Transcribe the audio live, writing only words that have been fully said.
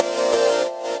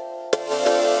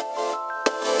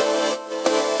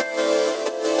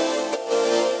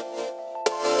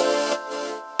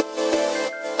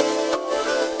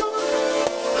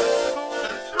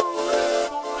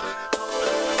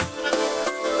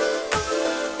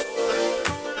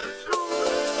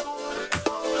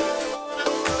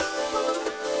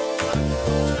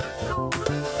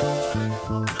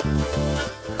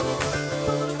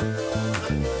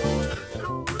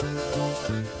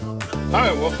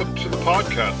welcome to the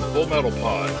podcast, Full Metal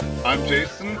Pod. I'm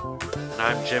Jason. And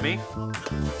I'm Jimmy.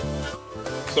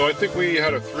 So I think we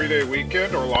had a 3-day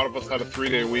weekend, or a lot of us had a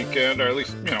 3-day weekend, or at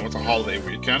least, it's a holiday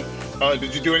weekend.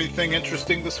 Did you do anything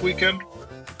interesting this weekend?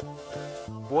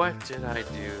 What did I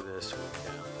do this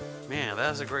weekend? Man,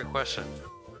 that's a great question.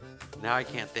 Now I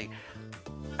can't think.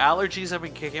 Allergies have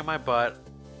been kicking my butt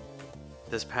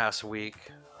this past week,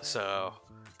 so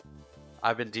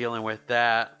I've been dealing with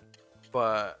that.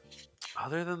 But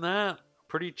other than that,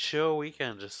 pretty chill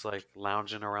weekend, just like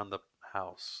lounging around the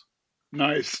house.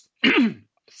 Nice.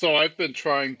 So I've been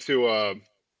trying to,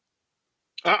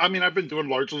 I've been doing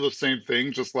largely the same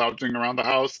thing, just lounging around the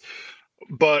house.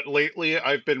 But lately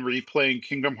I've been replaying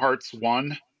Kingdom Hearts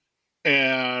 1,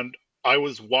 and I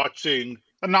was watching,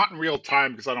 not in real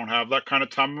time because I don't have that kind of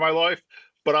time in my life,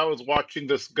 but I was watching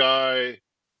this guy.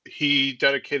 He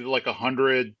dedicated like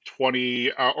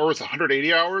 120 or was it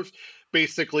 180 hours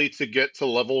basically to get to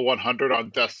level 100 on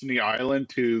Destiny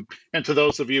Island. And to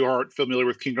those of you who aren't familiar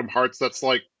with Kingdom Hearts, that's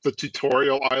like the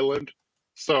tutorial island,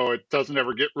 so it doesn't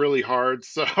ever get really hard.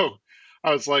 So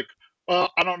I was like, well,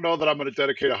 I don't know that I'm going to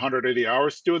dedicate 180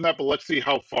 hours doing that, but let's see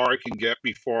how far I can get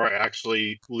before I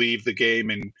actually leave the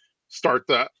game and start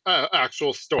the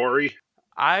actual story.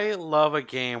 I love a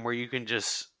game where you can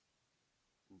just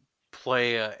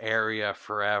play an area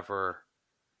forever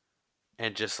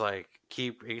and just like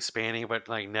keep expanding but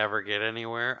like never get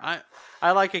anywhere.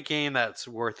 I like a game that's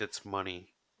worth its money.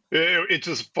 It's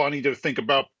just funny to think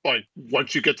about, like,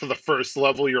 once you get to the first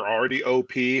level, you're already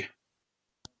OP,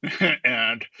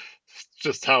 and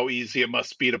just how easy it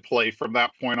must be to play from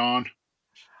that point on.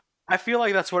 I feel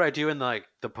like that's what I do in like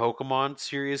the Pokemon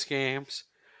series games.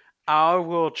 I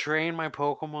will train my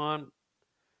Pokemon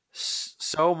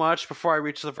so much before I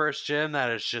reach the first gym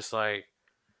that it's just like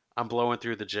I'm blowing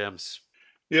through the gyms.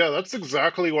 Yeah, that's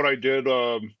exactly what I did.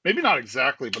 Maybe not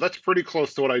exactly, but that's pretty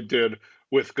close to what I did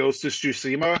with Ghost of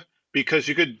Tsushima, because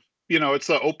you could, it's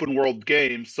an open world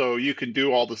game, so you can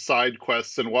do all the side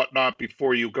quests and whatnot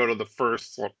before you go to the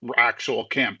first actual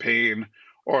campaign,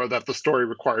 or that the story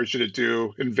requires you to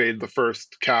do, invade the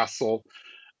first castle.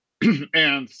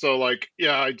 And so, like,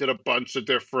 yeah, I did a bunch of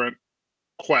different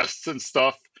quests and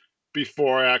stuff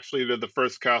before I actually did the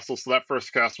first castle. So that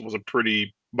first castle was a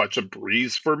pretty much a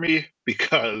breeze for me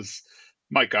because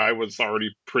my guy was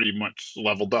already pretty much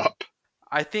leveled up.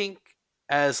 I think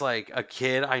as like a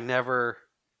kid, I never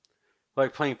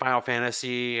like playing Final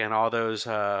Fantasy and all those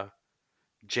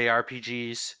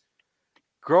JRPGs.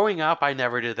 Growing up, I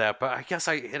never did that, but I guess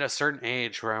I hit a certain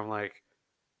age where I'm like,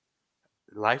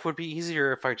 life would be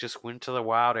easier if I just went to the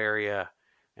wild area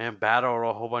and battled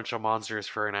a whole bunch of monsters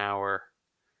for an hour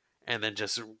and then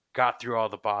just got through all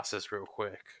the bosses real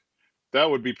quick. That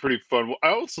would be pretty fun. Well, I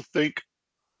also think,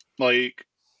 like,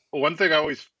 one thing I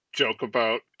always joke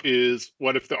about is,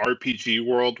 what if the RPG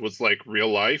world was like real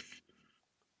life?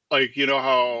 Like, you know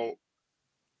how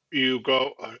you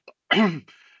go,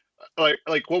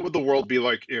 like what would the world be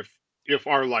like if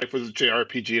our life was a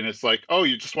JRPG, and it's like, oh,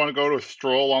 you just want to go to a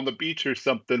stroll on the beach or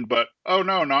something, but oh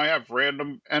no, now I have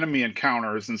random enemy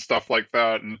encounters and stuff like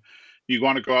that, and you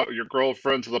want to go out with your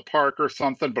girlfriend to the park or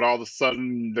something, but all of a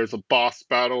sudden there's a boss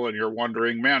battle and you're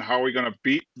wondering, man, how are we going to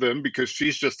beat them, because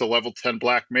she's just a level 10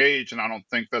 black mage and I don't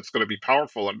think that's going to be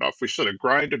powerful enough. We should have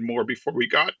grinded more before we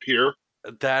got here.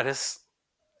 That's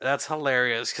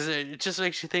hilarious because it just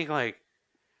makes you think like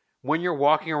when you're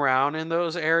walking around in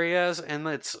those areas and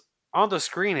it's on the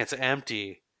screen, it's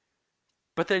empty,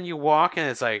 but then you walk and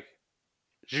it's like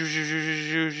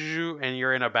and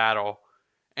you're in a battle,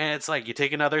 and it's like you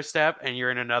take another step and you're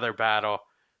in another battle.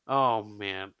 Oh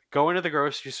man, going to the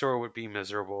grocery store would be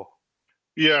miserable.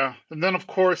 Yeah, and then of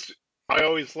course, I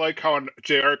always like how in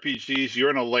JRPGs you're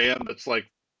in a land that's like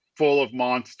full of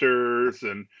monsters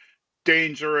and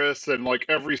dangerous, and like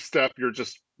every step you're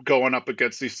just going up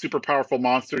against these super powerful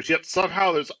monsters, yet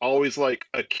somehow there's always like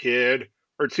a kid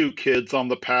or two kids on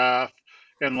the path,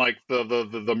 and like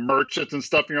the merchants and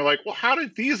stuff, and you're like, well, how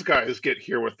did these guys get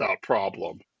here without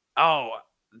problem? Oh,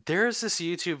 there's this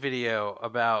YouTube video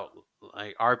about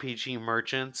like RPG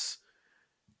merchants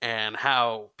and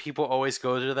how people always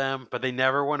go to them, but they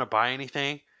never want to buy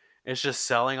anything. It's just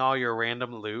selling all your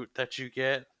random loot that you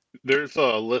get. There's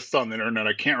a list on the internet,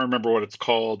 I can't remember what it's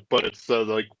called, but it's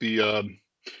like the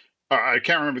I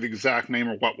can't remember the exact name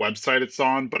or what website it's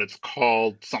on, but it's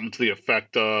called something to the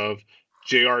effect of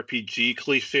JRPG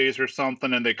cliches or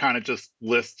something, and they kind of just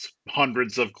list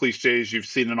hundreds of cliches you've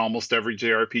seen in almost every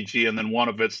JRPG, and then one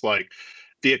of it's like,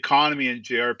 the economy in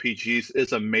JRPGs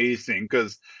is amazing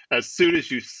because as soon as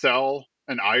you sell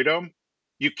an item,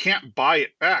 you can't buy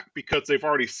it back because they've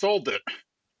already sold it.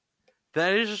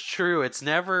 That is true. It's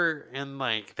never in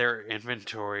like their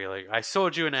inventory. Like I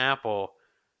sold you an apple,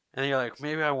 and you're like,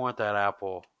 maybe I want that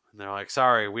apple, and they're like,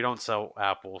 sorry, we don't sell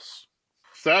apples.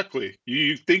 Exactly.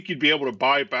 You think you'd be able to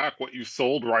buy back what you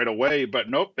sold right away, but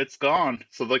nope, it's gone.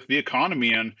 So like the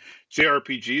economy in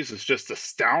JRPGs is just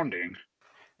astounding.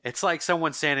 It's like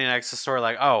someone standing next to the store,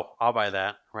 like, oh, I'll buy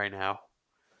that right now.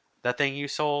 That thing you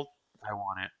sold, I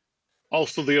want it.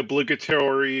 Also, the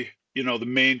obligatory, the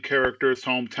main character's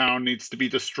hometown needs to be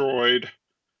destroyed.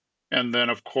 And then,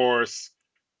 of course,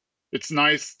 it's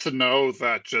nice to know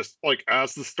that just like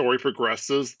as the story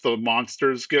progresses, the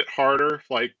monsters get harder.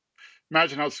 Like,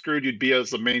 imagine how screwed you'd be as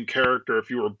the main character if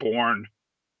you were born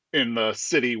in the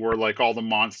city where like all the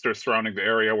monsters surrounding the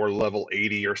area were level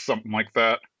 80 or something like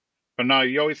that. But now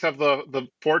you always have the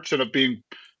fortune of being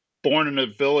born in a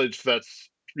village that's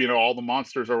all the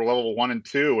monsters are level 1 and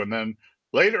 2, and then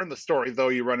later in the story though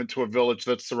you run into a village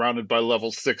that's surrounded by level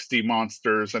 60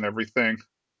 monsters and everything.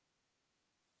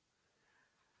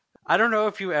 I don't know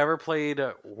if you ever played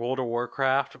World of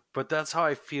Warcraft, but that's how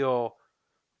I feel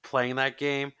playing that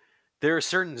game. There are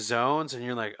certain zones, and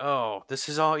you're like, oh, this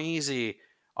is all easy.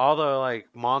 All the like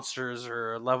monsters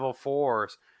are level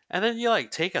fours, and then you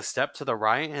like take a step to the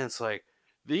right, and it's like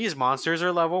these monsters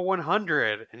are level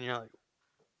 100, and you're like,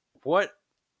 what?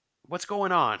 What's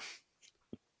going on?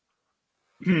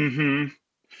 Hmm.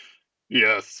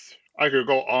 Yes, I could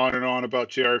go on and on about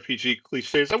JRPG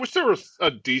cliches. I wish there was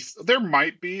a decent, there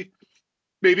might be,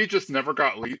 maybe it just never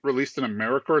got released in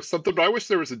America or something, but I wish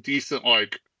there was a decent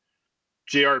like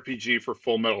JRPG for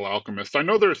Full Metal Alchemist. I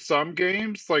know there's some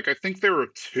games, like I think there were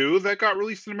two that got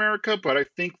released in America, but I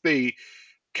think they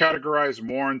categorize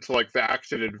more into like the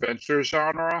action adventure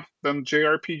genre than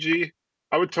JRPG.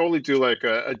 I would totally do like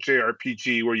a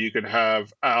JRPG where you could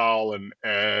have Al and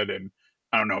Ed and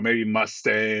I don't know, maybe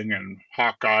Mustang and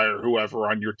Hawkeye or whoever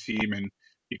on your team, and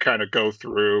you kind of go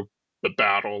through the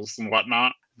battles and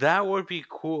whatnot. That would be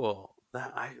cool.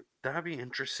 That'd be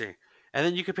interesting. And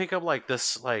then you could pick up like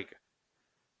this, like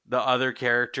the other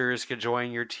characters could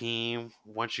join your team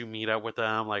once you meet up with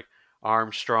them, like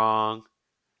Armstrong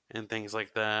and things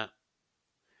like that.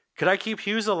 Could I keep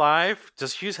Hughes alive?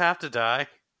 Does Hughes have to die?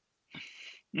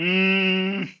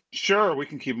 Sure, we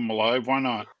can keep them alive. Why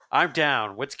not? I'm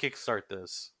down. Let's kickstart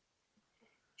this.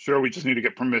 Sure, we just need to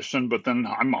get permission, but then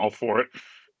I'm all for it.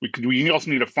 We also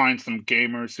need to find some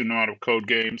gamers who know how to code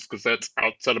games because that's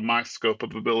outside of my scope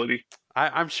of ability.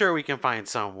 I'm sure we can find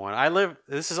someone. I live.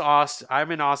 This is Austin.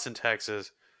 I'm in Austin,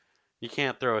 Texas. You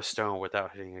can't throw a stone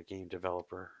without hitting a game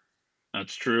developer.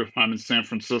 That's true. I'm in San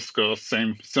Francisco,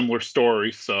 similar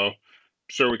story, so I'm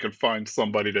sure we could find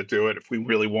somebody to do it if we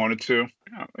really wanted to.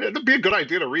 Yeah, it'd be a good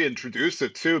idea to reintroduce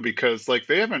it too, because like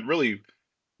they haven't really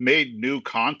made new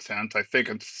content, I think,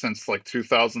 since like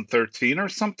 2013 or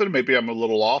something. Maybe I'm a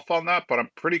little off on that, but I'm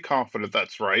pretty confident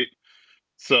that's right.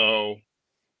 So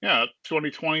yeah,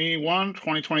 2021,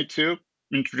 2022,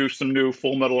 introduce some new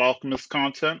Full Metal Alchemist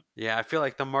content. Yeah, I feel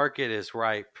like the market is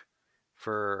ripe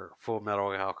for Full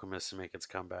Metal Alchemist to make its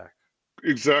comeback.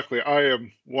 Exactly. I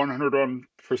am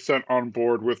 100% on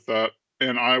board with that,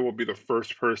 and I will be the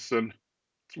first person.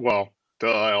 Well,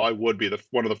 I would be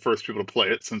one of the first people to play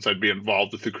it since I'd be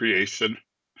involved with the creation.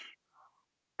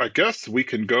 I guess we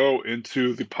can go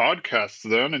into the podcast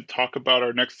then and talk about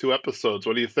our next two episodes.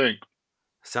 What do you think?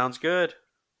 Sounds good.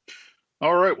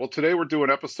 All right. Well, today we're doing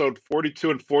episode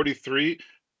 42 and 43.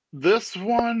 This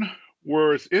one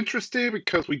was interesting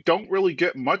because we don't really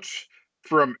get much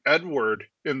from Edward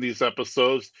in these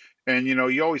episodes. And,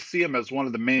 you always see him as one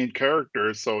of the main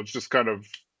characters, so it's just kind of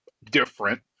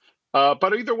different.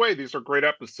 But either way, these are great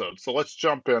episodes. So let's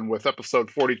jump in with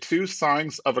episode 42,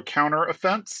 Signs of a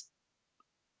Counteroffense.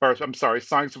 Or, I'm sorry,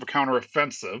 Signs of a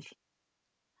Counteroffensive.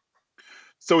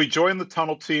 So we join the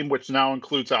tunnel team, which now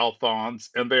includes Alphonse,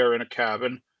 and they are in a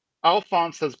cabin.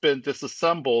 Alphonse has been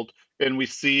disassembled, and we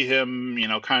see him,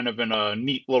 kind of in a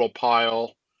neat little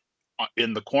pile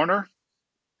in the corner.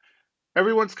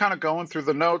 Everyone's kind of going through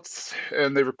the notes,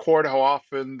 and they record how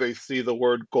often they see the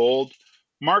word gold.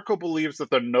 Marco believes that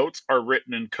the notes are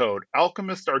written in code.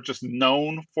 Alchemists are just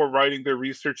known for writing their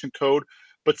research in code,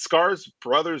 but Scar's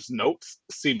brother's notes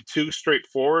seem too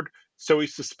straightforward, so he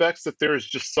suspects that there is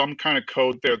just some kind of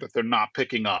code there that they're not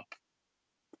picking up.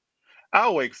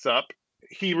 Al wakes up.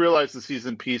 He realizes he's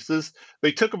in pieces.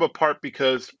 They took him apart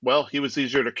because, well, he was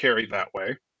easier to carry that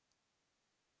way.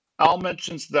 Al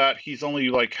mentions that he's only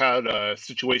like had a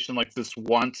situation like this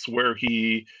once where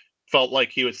he felt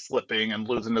like he was slipping and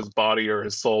losing his body or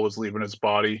his soul was leaving his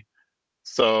body.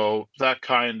 So that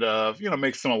kind of,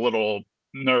 makes him a little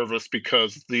nervous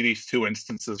because these two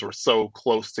instances were so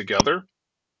close together.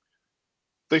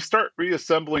 They start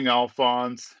reassembling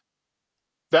Alphonse.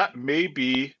 That may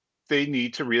be they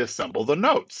need to reassemble the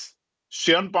notes.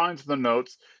 She unbinds the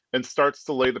notes and starts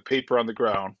to lay the paper on the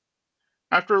ground.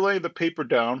 After laying the paper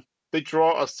down, they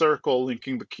draw a circle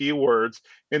linking the key words,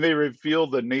 and they reveal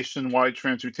the nationwide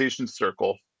transmutation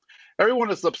circle.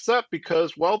 Everyone is upset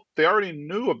because, well, they already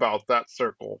knew about that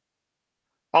circle.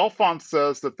 Alphonse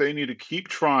says that they need to keep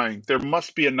trying. There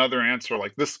must be another answer,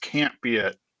 like this can't be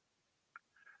it.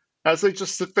 As they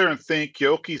just sit there and think,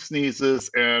 Yoki sneezes,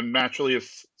 and naturally a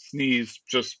sneeze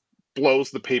just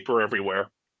blows the paper everywhere.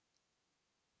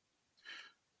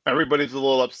 Everybody's a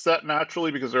little upset naturally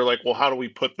because they're like, well, how do we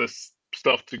put this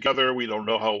stuff together? We don't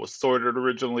know how it was sorted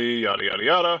originally, yada, yada,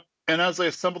 yada. And as they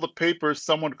assemble the papers,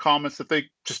 someone comments that they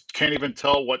just can't even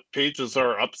tell what pages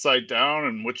are upside down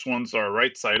and which ones are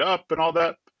right side up and all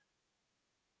that.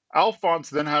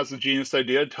 Alphonse then has a genius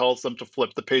idea and tells them to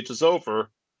flip the pages over.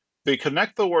 They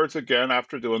connect the words again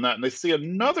after doing that, and they see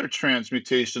another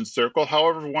transmutation circle.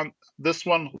 However, this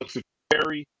one looks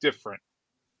very different.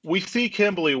 We see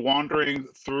Kimberly wandering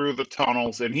through the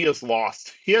tunnels, and he is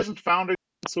lost. He hasn't found it,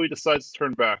 so he decides to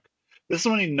turn back. This is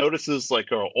when he notices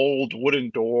like an old wooden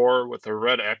door with a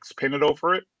red X painted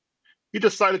over it. He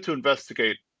decided to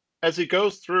investigate. As he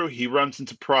goes through, he runs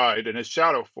into Pride in his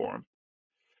shadow form.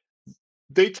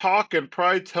 They talk, and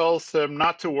Pride tells him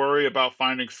not to worry about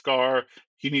finding Scar.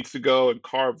 He needs to go and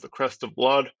carve the crest of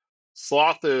blood.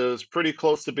 Sloth is pretty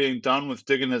close to being done with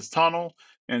digging his tunnel,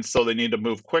 and so they need to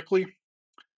move quickly.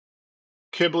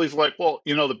 Kimberly's like, well,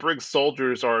 the Briggs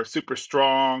soldiers are super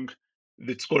strong.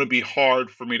 It's going to be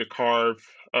hard for me to carve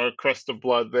a crest of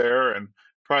blood there. And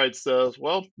Pride says,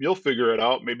 well, you'll figure it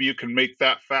out. Maybe you can make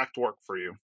that fact work for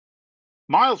you.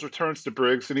 Miles returns to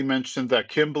Briggs, and he mentioned that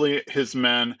Kimberly, his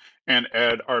men, and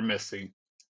Ed are missing.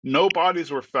 No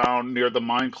bodies were found near the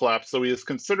mine collapse, so he is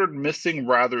considered missing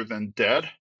rather than dead.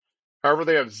 However,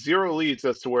 they have zero leads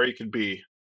as to where he could be.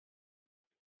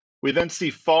 We then see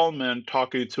Fallman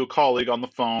talking to a colleague on the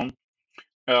phone,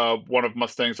 one of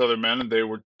Mustang's other men, and they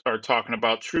are talking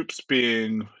about troops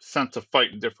being sent to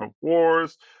fight in different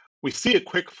wars. We see a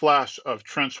quick flash of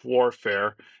trench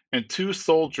warfare, and 2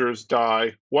 soldiers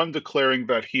die, one declaring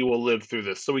that he will live through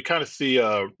this. So we kind of see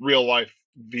a real-life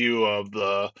view of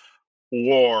the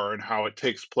war and how it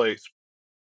takes place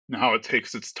and how it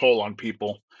takes its toll on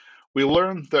people. We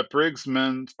learn that Briggs'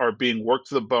 men are being worked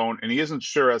to the bone, and he isn't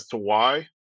sure as to why.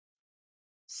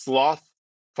 Sloth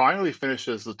finally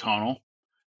finishes the tunnel,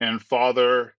 and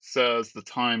Father says the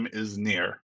time is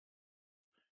near.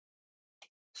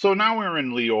 So now we're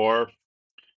in Lior,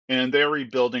 and they're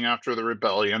rebuilding after the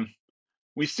rebellion.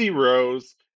 We see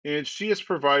Rose, and she is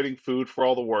providing food for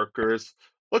all the workers.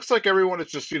 Looks like everyone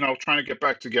is just, trying to get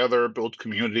back together, build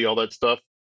community, all that stuff.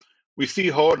 We see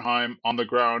Hohenheim on the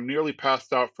ground, nearly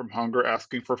passed out from hunger,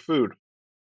 asking for food.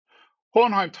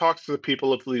 Hohenheim talks to the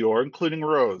people of Lior, including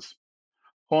Rose.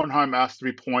 Hohenheim asks to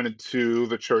be pointed to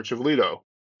the Church of Leto.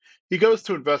 He goes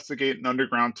to investigate an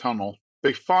underground tunnel.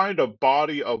 They find a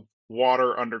body of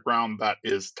water underground that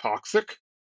is toxic.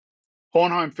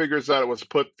 Hohenheim figures that it was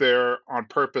put there on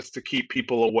purpose to keep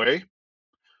people away.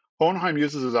 Hohenheim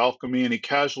uses his alchemy, and he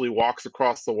casually walks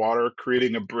across the water,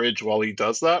 creating a bridge while he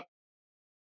does that.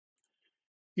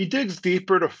 He digs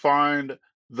deeper to find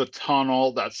the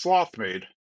tunnel that Sloth made.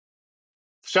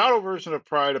 The shadow version of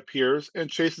Pride appears and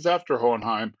chases after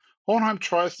Hohenheim. Hohenheim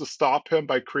tries to stop him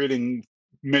by creating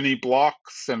mini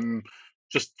blocks and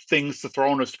just things to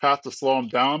throw in his path to slow him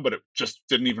down, but it just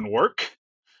didn't even work.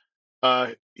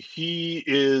 He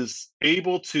is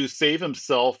able to save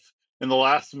himself in the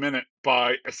last minute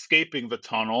by escaping the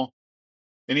tunnel,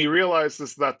 and he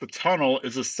realizes that the tunnel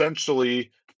is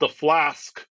essentially the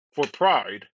flask for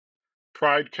Pride.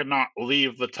 Pride cannot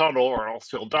leave the tunnel or else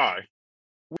he'll die.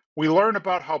 We learn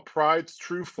about how Pride's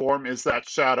true form is that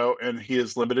shadow, and he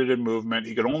is limited in movement.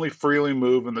 He can only freely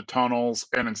move in the tunnels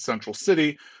and in Central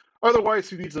City. Otherwise,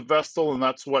 he needs a Vestal, and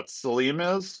that's what Selim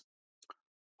is.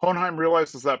 Hohenheim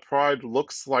realizes that Pride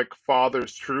looks like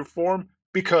Father's true form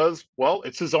because, well,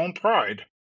 it's his own Pride.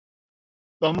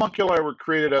 The homunculi were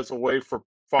created as a way for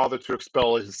Father to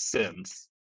expel his sins.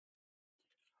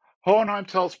 Hohenheim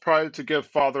tells Pride to give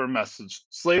Father a message.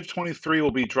 Slave 23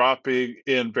 will be dropping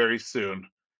in very soon.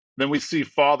 Then we see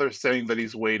Father saying that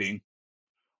he's waiting.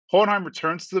 Hohenheim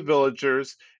returns to the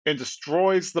villagers and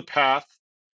destroys the path.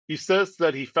 He says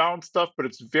that he found stuff, but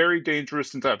it's very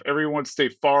dangerous and to have everyone stay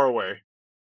far away.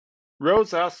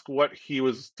 Rose asks what he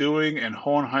was doing, and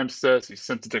Hohenheim says he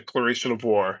sent a declaration of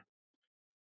war.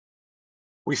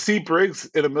 We see Briggs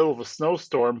in the middle of a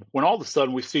snowstorm when all of a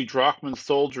sudden we see Drachman's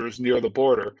soldiers near the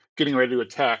border getting ready to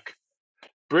attack.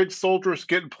 Briggs' soldiers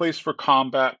get in place for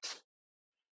combat.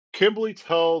 Kimberly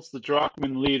tells the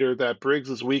Drachman leader that Briggs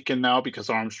is weakened now because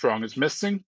Armstrong is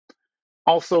missing.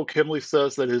 Also, Kimberly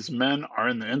says that his men are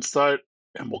in the inside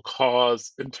and will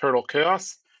cause internal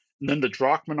chaos. And then the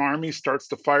Drachman army starts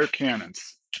to fire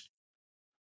cannons.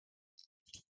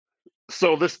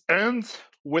 So this ends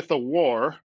with a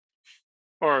war,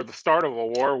 or the start of a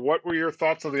war. What were your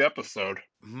thoughts of the episode?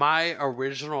 My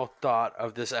original thought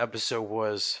of this episode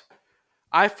was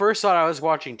I first thought I was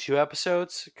watching 2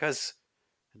 episodes because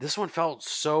this one felt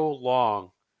so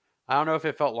long. I don't know if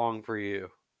it felt long for you.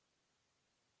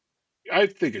 I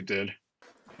think it did.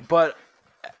 But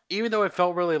even though it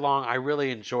felt really long, I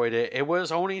really enjoyed it. It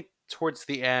was only towards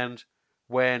the end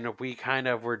when we kind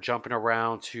of were jumping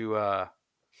around to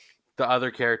the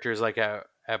other characters like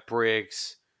at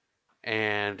Briggs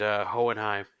and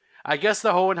Hohenheim. I guess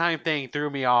the Hohenheim thing threw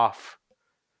me off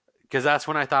because that's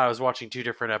when I thought I was watching 2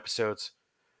 different episodes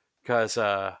because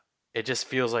it just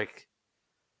feels like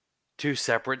 2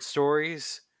 separate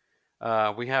stories.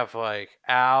 We have like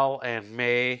Al and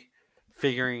May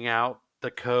figuring out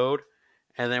the code,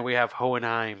 and then we have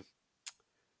Hohenheim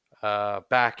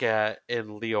back at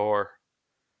in Lior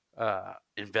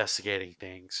investigating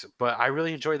things. But I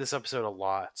really enjoyed this episode a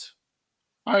lot.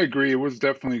 I agree. It was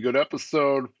definitely a good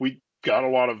episode. We got a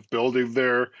lot of building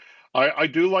there. I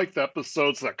do like the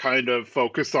episodes that kind of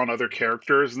focus on other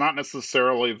characters, not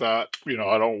necessarily that,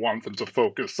 I don't want them to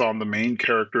focus on the main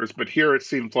characters, but here it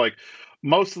seems like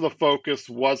most of the focus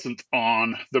wasn't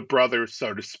on the brothers,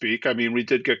 so to speak. I mean, we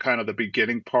did get kind of the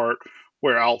beginning part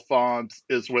where Alphonse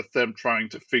is with them trying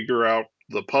to figure out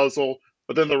the puzzle,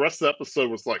 but then the rest of the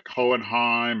episode was like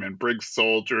Hohenheim and Briggs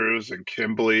soldiers and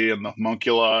Kimberly and the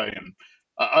homunculi, and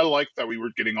I like that we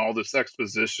were getting all this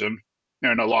exposition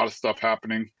and a lot of stuff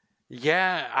happening.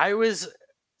 Yeah, I was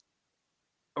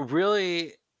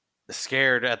really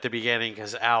scared at the beginning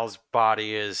because Al's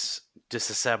body is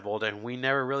disassembled, and we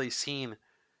never really seen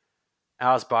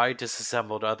Al's body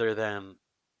disassembled other than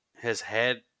his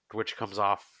head, which comes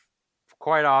off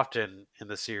quite often in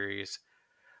the series.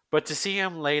 But to see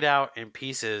him laid out in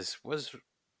pieces was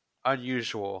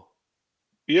unusual.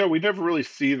 Yeah, we never really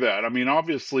see that. I mean,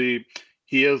 obviously,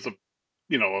 he is a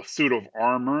suit of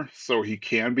armor, so he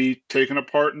can be taken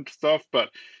apart and stuff. But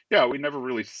yeah, we never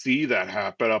really see that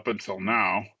happen up until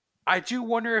now. I do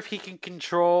wonder if he can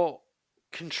control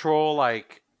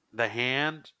like the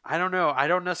hand. I don't know. I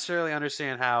don't necessarily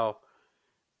understand how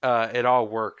it all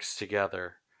works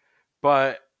together.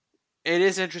 But it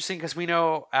is interesting because we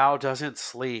know Al doesn't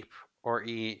sleep or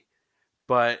eat,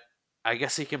 but I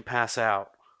guess he can pass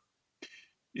out.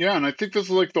 Yeah, and I think this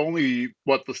is like the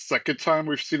second time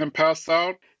we've seen him pass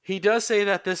out. He does say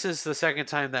that this is the second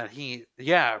time that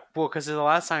yeah, well, because the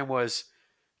last time was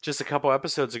just a couple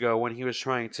episodes ago when he was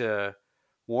trying to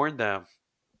warn them.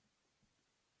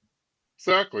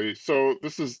 Exactly. So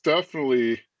this is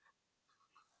definitely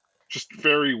just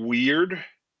very weird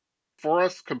for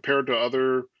us compared to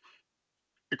other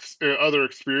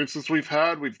experiences we've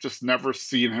had. We've just never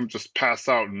seen him just pass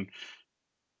out and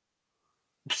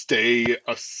stay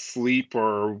asleep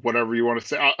or whatever you want to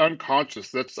say,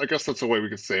 unconscious. I guess that's the way we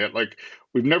could say it. Like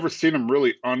we've never seen him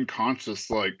really unconscious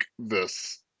like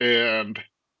this, and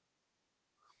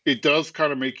it does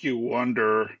kind of make you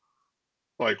wonder,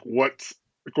 like what's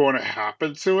going to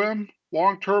happen to him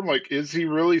long term. Like, is he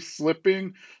really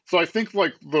slipping? So I think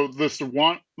like this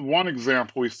one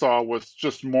example we saw was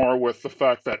just more with the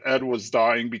fact that Ed was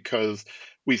dying, because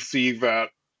we see that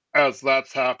as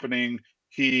that's happening,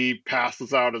 he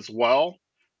passes out as well.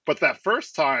 But that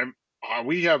first time,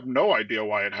 we have no idea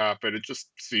why it happened. It just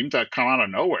seemed to come out of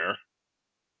nowhere.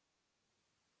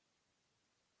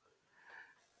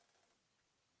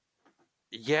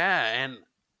 Yeah, and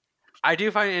I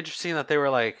do find it interesting that they were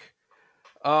like,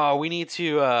 "Oh, we need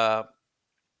to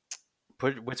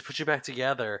let's put you back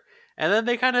together," and then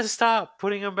they kind of stop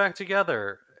putting them back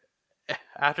together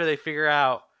after they figure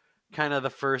out kind of the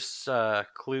first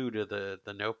clue to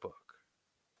the notebook.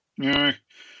 Yeah,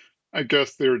 I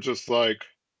guess they were just like,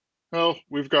 well,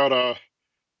 we've got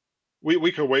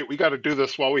we could wait. We got to do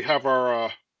this while we have our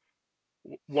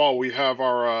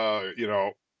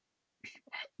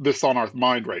this on our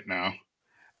mind right now.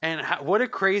 And what a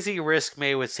crazy risk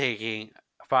May was taking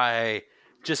by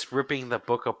just ripping the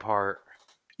book apart.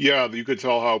 Yeah, you could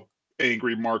tell how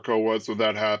angry Marco was when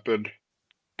that happened.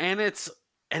 And it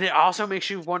also makes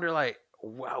you wonder like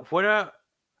what a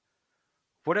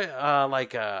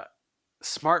like a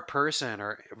smart person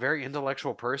or a very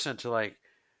intellectual person to like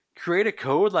create a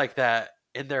code like that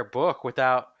in their book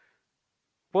without,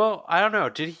 well, I don't know,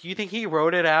 you think he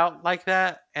wrote it out like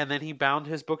that and then he bound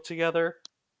his book together?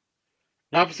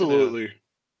 Maybe, Absolutely.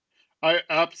 I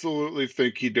absolutely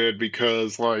think he did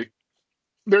because, like,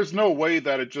 there's no way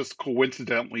that it just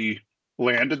coincidentally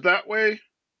landed that way.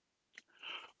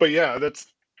 But yeah,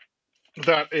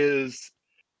 that is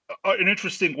an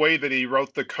interesting way that he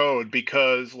wrote the code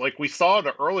because, like we saw in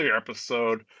the earlier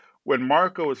episode, when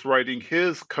Marco was writing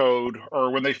his code, or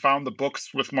when they found the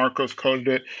books with Marco's code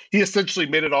in it, he essentially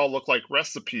made it all look like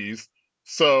recipes.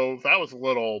 So that was a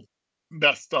little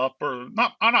messed up, or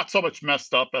not so much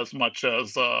messed up as much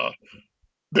as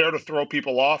there to throw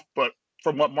people off. But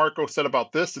from what Marco said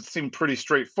about this, it seemed pretty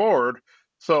straightforward.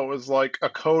 So it was like a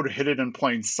code hidden in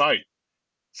plain sight.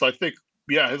 So I think,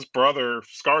 yeah, his brother,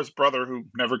 Scar's brother, who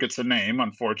never gets a name,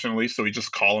 unfortunately, so we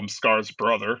just call him Scar's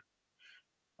brother.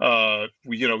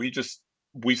 He just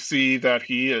we see that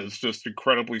he is just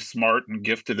incredibly smart and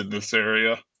gifted in this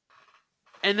area.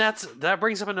 And that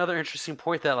brings up another interesting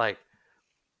point that like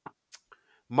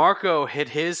Marco hid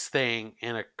his thing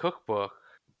in a cookbook,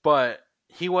 but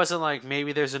he wasn't like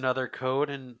maybe there's another code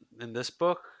in this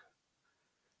book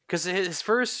because his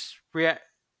first react.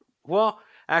 Well,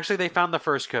 actually, they found the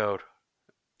first code,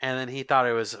 and then he thought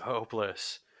it was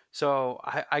hopeless. So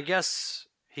I guess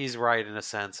he's right in a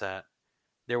sense that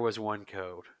there was one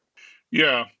code.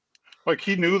 Yeah, like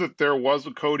he knew that there was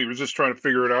a code. He was just trying to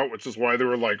figure it out, which is why they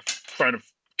were like trying to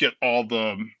get all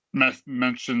the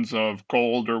mentions of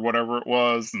gold or whatever it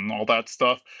was and all that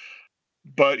stuff.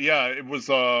 But yeah, it was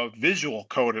a visual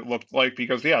code, it looked like,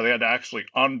 because yeah, they had to actually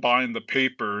unbind the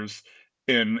papers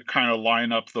and kind of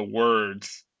line up the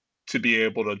words to be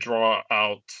able to draw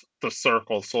out the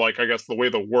circle. So like I guess the way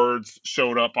the words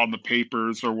showed up on the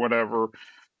papers or whatever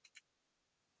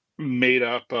made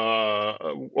up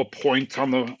a point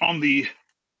on the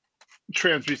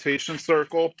transmutation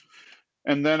circle.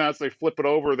 And then as they flip it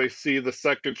over, they see the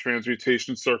second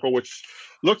transmutation circle, which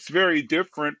looks very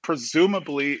different.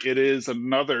 Presumably, it is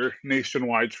another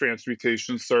nationwide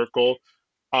transmutation circle.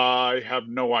 I have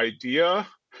no idea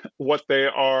what they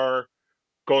are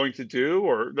going to do,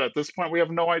 or at this point, we have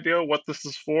no idea what this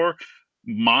is for.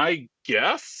 My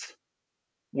guess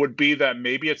would be that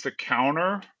maybe it's a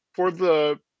counter for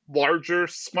the larger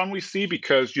one we see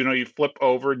because you flip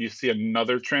over and you see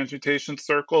another transmutation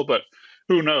circle, but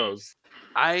who knows?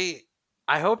 I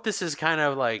I hope this is kind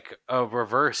of like a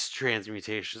reverse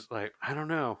transmutation. Like I don't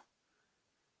know.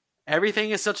 Everything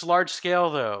is such large scale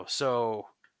though, so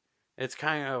it's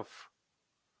kind of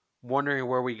wondering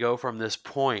where we go from this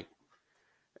point.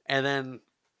 And then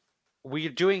we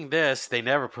doing this, they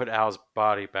never put Al's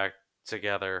body back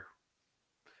together.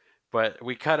 But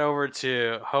we cut over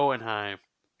to Hohenheim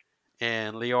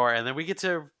and Lior, and then we get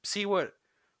to see what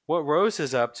Rose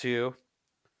is up to.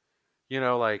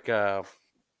 Like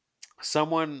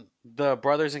someone the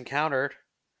brothers encountered,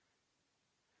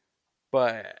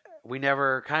 but we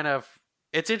never kind of.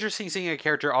 It's interesting seeing a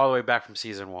character all the way back from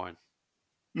season one.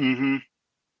 Hmm.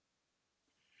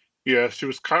 Yeah, she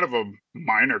was kind of a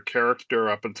minor character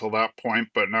up until that point,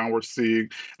 but now we're seeing.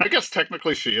 I guess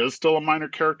technically she is still a minor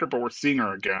character, but we're seeing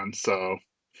her again, so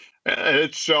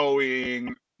it's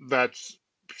showing that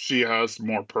she has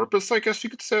more purpose, I guess you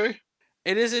could say.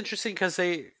 It is interesting because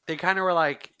they kind of were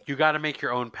like, you got to make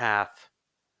your own path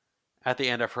at the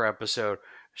end of her episode.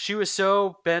 She was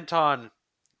so bent on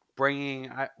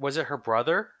bringing. Was it her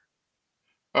brother?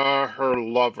 Her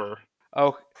lover.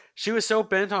 Oh, she was so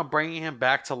bent on bringing him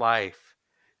back to life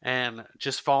and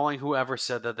just following whoever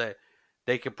said that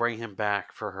they could bring him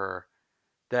back for her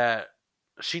that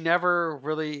she never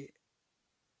really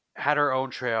had her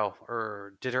own trail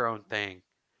or did her own thing.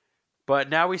 But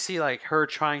now we see like her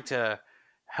trying to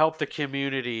help the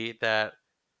community that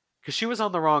because she was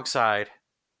on the wrong side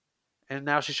and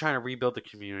now she's trying to rebuild the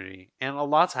community and a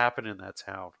lot's happened in that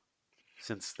town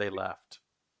since they left.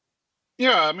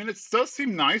 Yeah, I mean, it does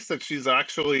seem nice that she's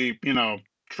actually,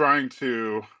 trying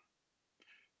to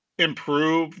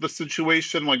improve the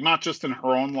situation, like not just in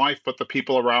her own life, but the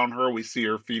people around her. We see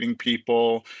her feeding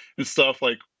people and stuff.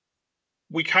 Like,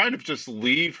 we kind of just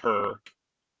leave her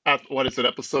at what is it,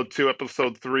 episode two,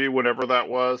 episode three, whatever that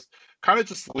was. Kind of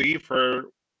just leave her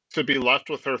to be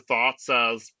left with her thoughts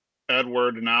as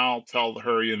Edward and Al tell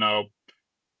her,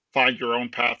 find your own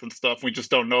path and stuff. We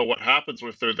just don't know what happens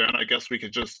with her then. I guess we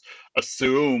could just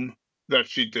assume that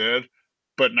she did.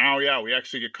 But now, yeah, we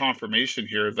actually get confirmation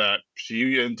here that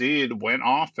she indeed went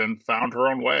off and found her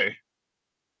own way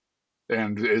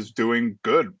and is doing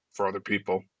good for other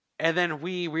people. And then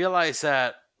we realize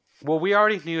that, well, we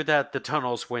already knew that the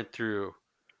tunnels went through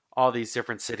all these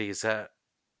different cities that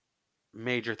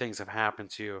major things have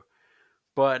happened to.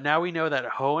 But now we know that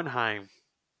Hohenheim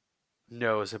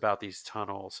knows about these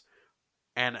tunnels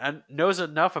and knows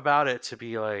enough about it to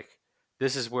be like,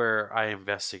 this is where I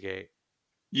investigate.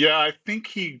 Yeah, I think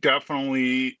he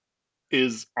definitely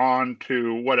is on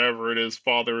to whatever it is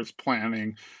Father is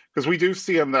planning. Because we do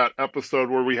see in that episode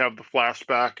where we have the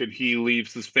flashback and he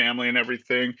leaves his family and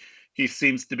everything, he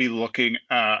seems to be looking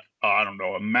at, I don't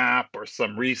know, a map or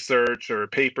some research or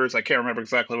papers. I can't remember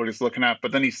exactly what he's looking at,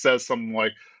 but then he says something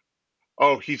like,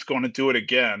 oh, he's going to do it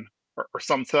again, or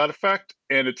something to that effect.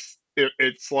 And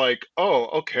it's like, oh,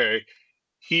 okay,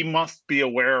 he must be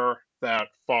aware that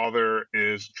Father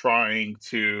is trying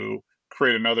to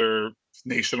create another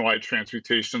nationwide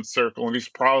transmutation circle, and he's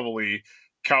probably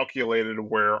calculated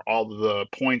where all the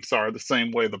points are the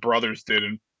same way the brothers did,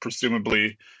 and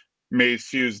presumably Mace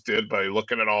Hughes did by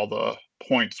looking at all the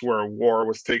points where war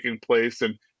was taking place.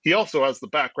 And he also has the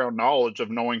background knowledge of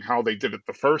knowing how they did it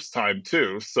the first time,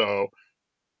 too. So,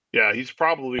 yeah, he's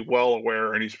probably well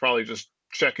aware, and he's probably just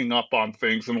checking up on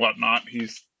things and whatnot. He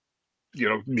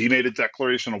made a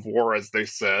declaration of war, as they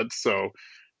said. So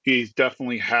he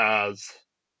definitely has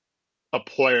a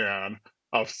plan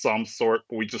of some sort,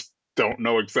 but we just don't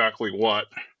know exactly what.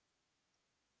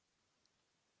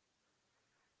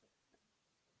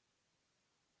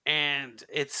 And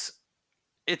it's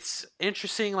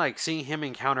interesting, like seeing him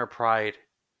encounter Pride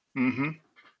Hmm.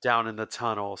 down in the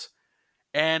tunnels.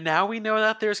 And now we know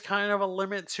that there's kind of a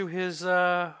limit to his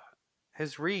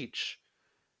reach.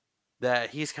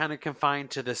 That he's kind of confined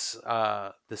to this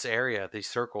area, these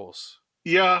circles.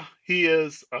 Yeah, he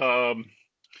is.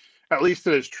 At least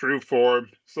in his true form,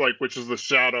 so like which is the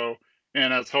shadow.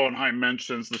 And as Hohenheim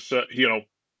mentions,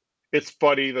 it's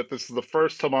funny that this is the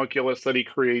first homunculus that he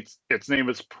creates. Its name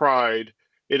is Pride.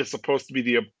 It is supposed to be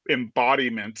the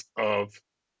embodiment of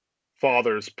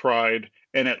Father's pride,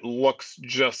 and it looks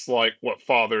just like what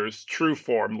Father's true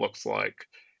form looks like.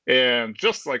 And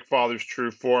just like Father's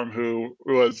true form, who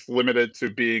was limited to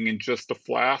being in just a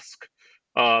flask,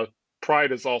 uh,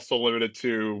 Pride is also limited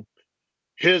to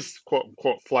his quote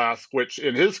unquote flask, which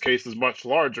in his case is much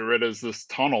larger. It is this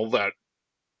tunnel that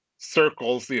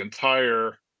circles the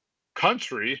entire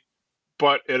country,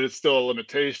 but it is still a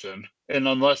limitation. And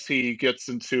unless he gets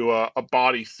into a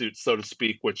bodysuit, so to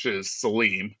speak, which is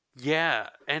Salim. Yeah,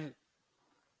 and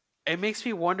it makes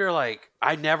me wonder. Like,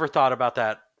 I never thought about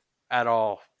that at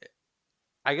all.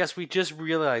 I guess we just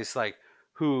realized like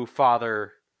who Father's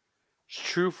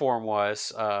true form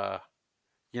was.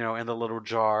 In the little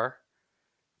jar.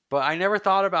 But I never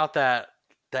thought about that.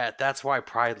 That's why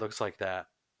Pride looks like that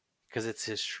because it's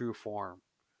his true form.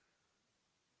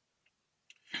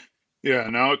 Yeah,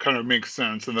 now it kind of makes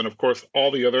sense. And then, of course,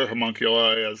 all the other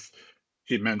homunculi, as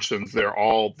he mentions, they're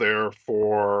all there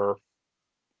for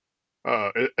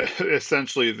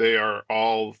essentially, they are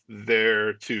all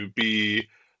there to be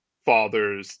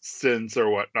Father's sins or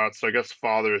whatnot. So I guess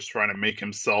Father is trying to make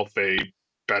himself a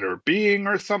better being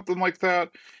or something like that.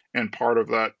 And part of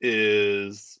that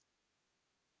is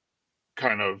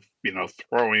kind of,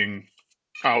 throwing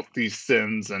out these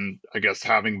sins and I guess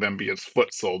having them be his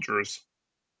foot soldiers.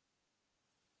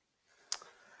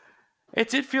 It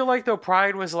did feel like though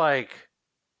Pride was like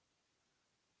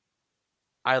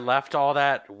I left all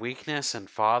that weakness and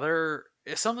Father.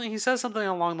 It's something he says something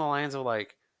along the lines of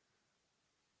like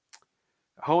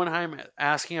Hohenheim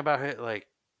asking about it, like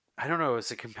I don't know,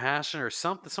 is it compassion or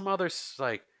something, some other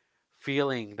like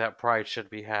feeling that Pride should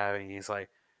be having? He's like,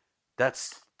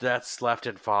 that's left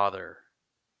in Father.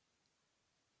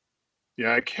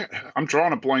 Yeah, I can't. I'm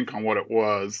drawing a blank on what it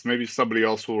was. Maybe somebody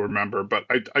else will remember, but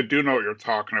I do know what you're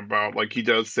talking about. Like he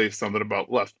does say something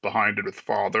about left behind it with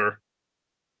father.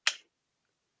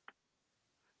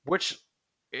 Which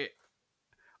it,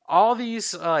 all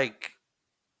these like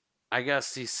I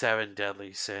guess these seven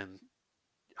deadly sin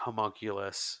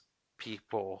homunculus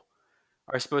people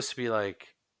are supposed to be like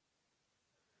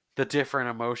the different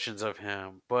emotions of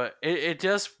him, but it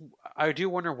does. I do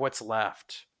wonder what's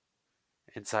left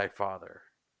inside Father.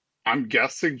 I'm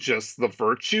guessing just the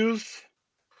virtues.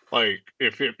 Like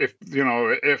if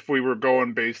if we were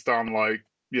going based on like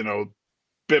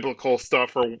biblical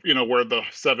stuff, or where the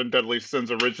seven deadly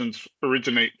sins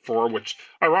originate for, which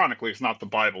ironically is not the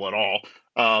Bible at all.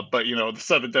 But the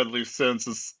seven deadly sins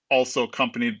is also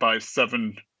accompanied by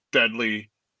seven deadly,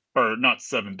 or not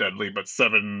seven deadly, but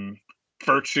seven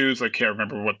virtues. I can't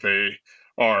remember what they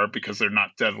are because they're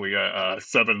not deadly.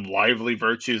 Seven lively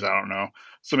virtues. I don't know.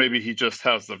 So maybe he just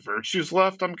has the virtues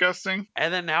left, I'm guessing.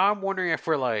 And then now I'm wondering if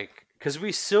we're like, because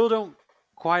we still don't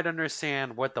quite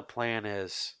understand what the plan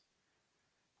is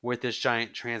with this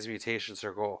giant transmutation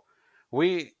circle.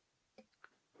 We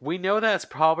we know that it's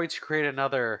probably to create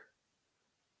another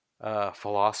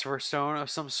philosopher's stone of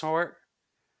some sort,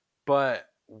 but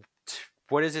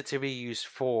what is it to be used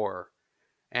for?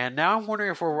 And now I'm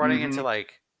wondering if we're running Hmm. into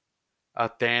like a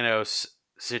Thanos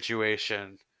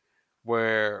situation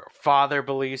where Father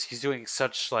believes he's doing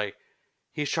such like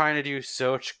he's trying to do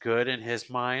such good in his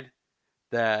mind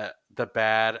that the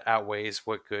bad outweighs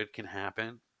what good can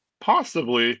happen.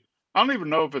 Possibly. I don't even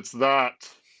know if it's that,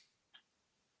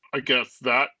 I guess,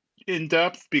 that in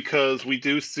depth, because we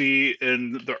do see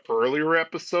in the earlier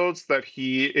episodes that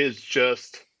he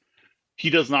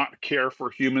does not care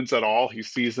for humans at all. He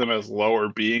sees them as lower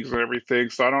beings and everything.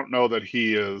 So I don't know that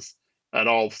he is at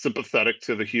all sympathetic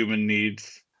to the human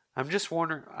needs. I'm just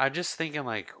wondering. I'm just thinking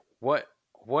like what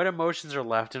emotions are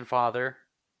left in Father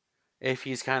if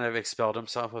he's kind of expelled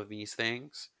himself of these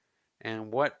things,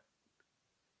 and what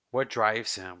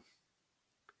drives him.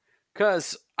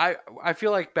 Because I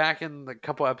feel like back in the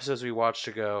couple episodes we watched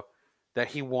ago that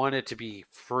he wanted to be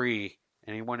free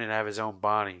and he wanted to have his own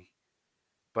body.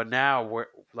 But now we're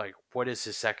like, what is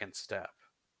his second step?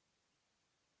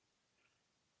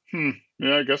 Hmm.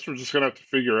 Yeah, I guess we're just gonna have to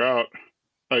figure out.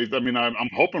 I mean, I'm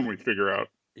hoping we figure out.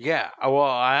 Yeah, well,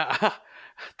 I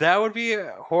that would be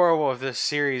horrible if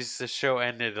this show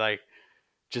ended like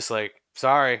just like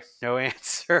sorry, no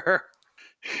answer.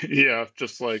 Yeah,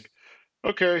 just like,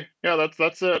 okay, yeah,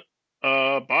 that's it.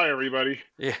 Bye everybody.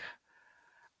 Yeah,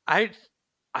 I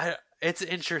it's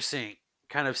interesting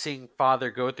kind of seeing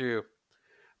Father go through.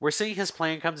 We're seeing his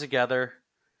plan come together.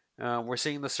 We're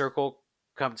seeing the circle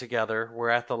come together. We're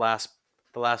at the last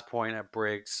point at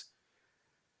Briggs,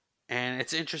 and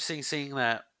it's interesting seeing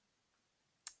that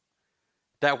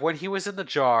when he was in the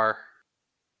jar,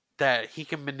 that he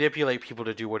can manipulate people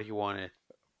to do what he wanted.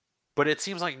 But it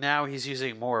seems like now he's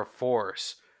using more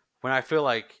force. When I feel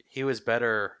like he was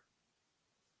better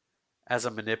as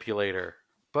a manipulator.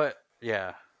 But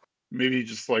yeah, Maybe he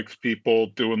just likes people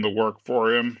doing the work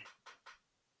for him.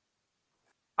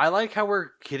 I like how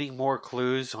we're getting more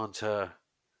clues onto.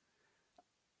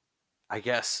 I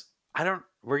guess I don't.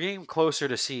 We're getting closer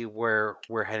to see where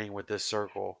we're heading with this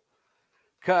circle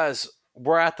because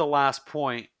we're at the last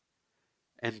point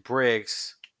in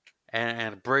Briggs,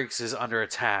 and Briggs is under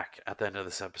attack at the end of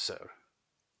this episode.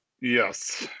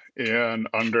 Yes, and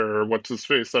under what's his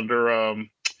face, under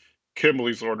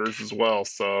Kimberly's orders as well.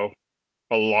 So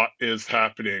a lot is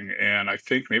happening, and I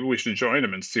think maybe we should join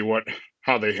him and see what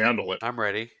how they handle it. I'm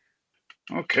ready.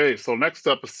 Okay, so next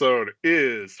episode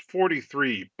is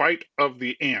 43, Bite of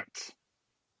the Ant.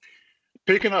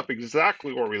 Picking up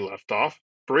exactly where we left off,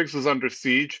 Briggs is under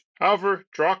siege. However,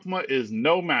 Drachma is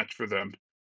no match for them.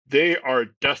 They are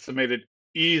decimated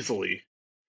easily.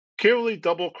 Kimberly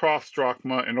double-crossed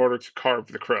Drachma in order to carve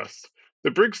the crest.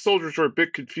 The Briggs soldiers were a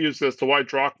bit confused as to why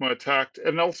Drachma attacked,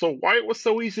 and also why it was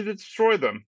so easy to destroy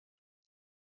them.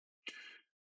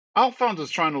 Alphonse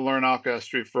is trying to learn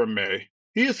alchemy from May.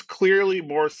 He is clearly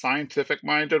more scientific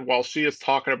minded while she is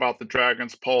talking about the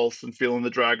dragon's pulse and feeling the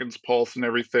dragon's pulse and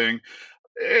everything.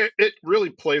 It really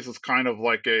plays as kind of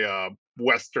like a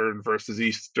Western versus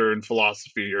Eastern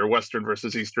philosophy, or Western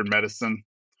versus Eastern medicine.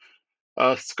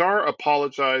 Scar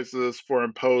apologizes for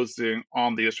imposing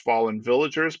on the Ishvalan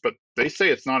villagers, but they say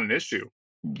it's not an issue.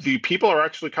 The people are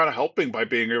actually kind of helping by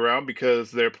being around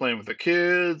because they're playing with the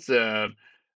kids, and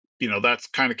that's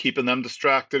kind of keeping them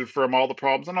distracted from all the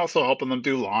problems and also helping them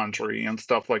do laundry and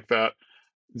stuff like that.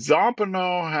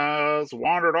 Zampano has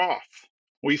wandered off.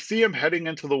 We see him heading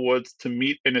into the woods to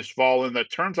meet an Ishvalan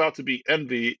that turns out to be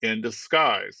Envy in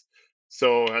disguise.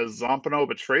 So has Zampano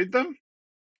betrayed them?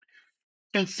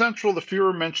 In Central, the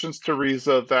Führer mentions to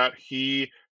Riza that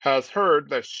he has heard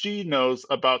that she knows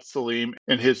about Salim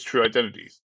and his true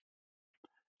identities.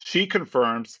 She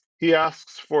confirms. He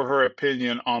asks for her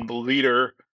opinion on the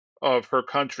leader of her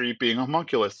country being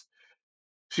homunculus.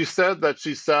 She said that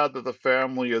she's sad that the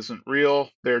family isn't real.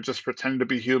 They're just pretending to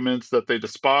be humans that they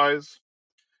despise.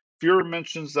 Führer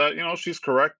mentions that, she's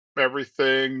correct.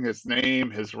 Everything, his name,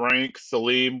 his rank,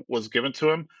 Salim, was given to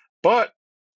him, but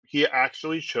he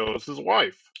actually chose his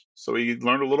wife. So he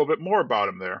learned a little bit more about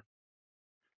him there.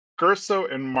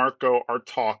 Gerso and Marco are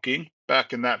talking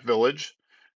back in that village.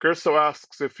 Gerso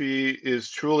asks if he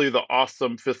is truly the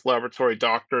awesome fifth laboratory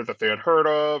doctor that they had heard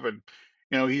of. And,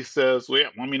 he says, well, yeah,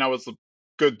 I mean, I was a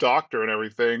good doctor and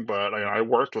everything, but I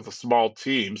worked with a small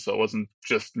team, so it wasn't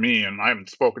just me, and I haven't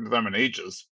spoken to them in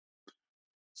ages.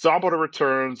 Zambada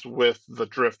returns with the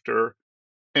Drifter,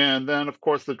 and then, of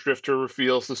course, the Drifter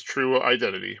reveals his true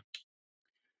identity.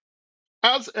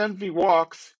 As Envy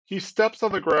walks, he steps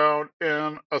on the ground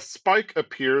and a spike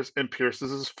appears and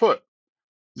pierces his foot.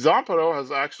 Zampano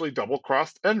has actually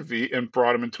double-crossed Envy and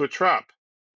brought him into a trap.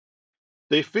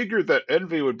 They figured that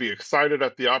Envy would be excited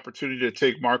at the opportunity to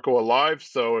take Marco alive,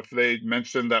 so if they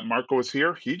mentioned that Marco was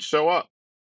here, he'd show up.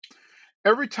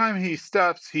 Every time he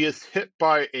steps, he is hit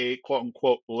by a quote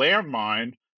unquote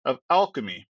landmine of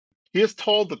alchemy. He is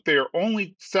told that they are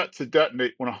only set to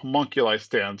detonate when a homunculi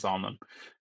stands on them.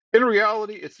 In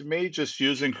reality, it's May just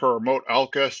using her remote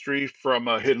alchemy from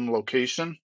a hidden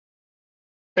location.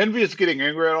 Envy is getting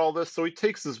angry at all this, so he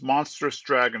takes his monstrous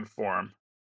dragon form.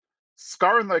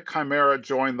 Scar and the Chimera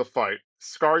join the fight.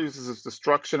 Scar uses his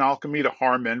destruction alchemy to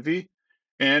harm Envy,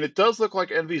 and it does look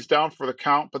like Envy's down for the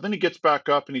count, but then he gets back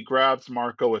up and he grabs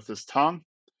Marco with his tongue.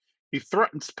 He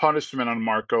threatens punishment on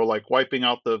Marco, like wiping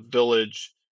out the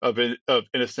village of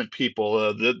innocent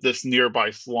people, this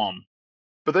nearby slum.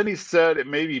 But then he said it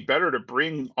may be better to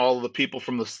bring all of the people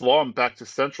from the slum back to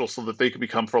Central so that they can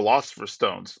become Philosopher's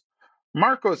Stones.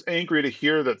 Marco is angry to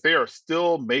hear that they are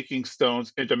still making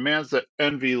stones and demands that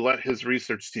Envy let his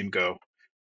research team go.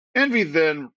 Envy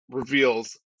then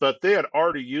reveals that they had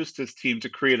already used his team to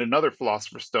create another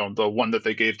Philosopher's Stone, the one that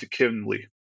they gave to Kinley.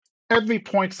 Envy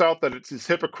points out that it is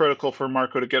hypocritical for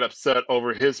Marco to get upset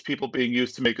over his people being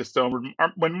used to make a stone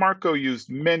when Marco used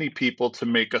many people to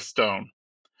make a stone.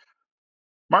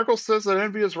 Marco says that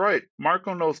Envy is right.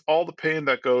 Marco knows all the pain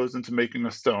that goes into making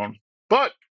a stone,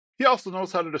 but he also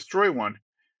knows how to destroy one.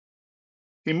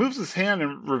 He moves his hand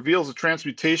and reveals a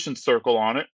transmutation circle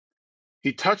on it.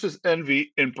 He touches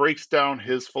Envy and breaks down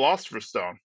his Philosopher's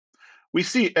Stone. We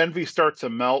see Envy start to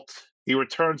melt. He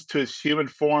returns to his human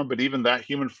form, but even that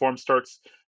human form starts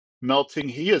melting.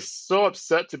 He is so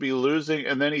upset to be losing,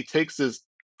 and then he takes his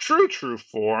true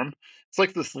form. It's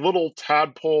like this little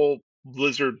tadpole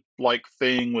lizard-like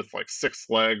thing with like 6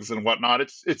 legs and whatnot.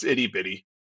 It's itty bitty.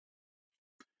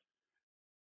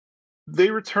 They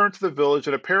return to the village,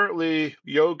 and apparently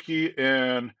Yogi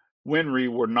and Winry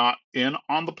were not in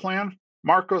on the plan.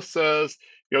 Marco says,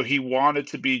 he wanted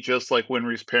to be just like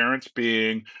Winry's parents,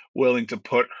 being willing to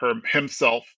put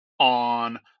himself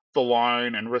on the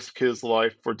line and risk his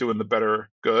life for doing the better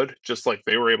good, just like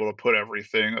they were able to put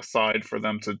everything aside for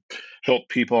them to help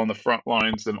people on the front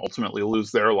lines and ultimately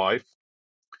lose their life.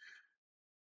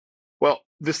 Well,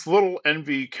 this little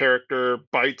Envy character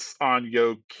bites on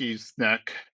Yoki's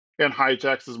neck and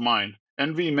hijacks his mind.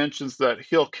 Envy mentions that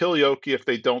he'll kill Yoki if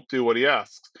they don't do what he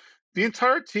asks. The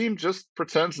entire team just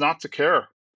pretends not to care.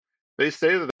 They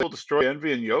say that they'll destroy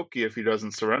Envy and Yoki if he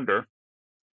doesn't surrender.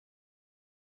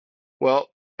 Well,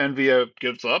 Envy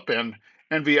gives up, and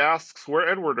Envy asks where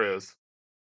Edward is.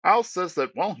 Al says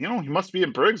that, he must be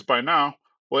in Briggs by now.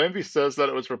 Well, Envy says that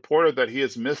it was reported that he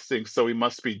is missing, so he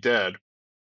must be dead.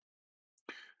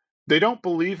 They don't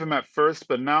believe him at first,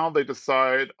 but now they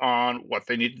decide on what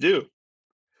they need to do.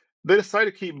 They decide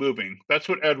to keep moving. That's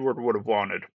what Edward would have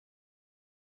wanted.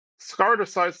 Scar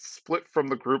decides to split from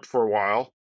the group for a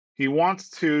while. He wants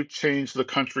to change the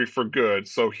country for good,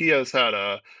 so he has had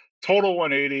a total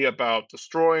 180 about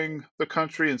destroying the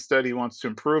country. Instead, he wants to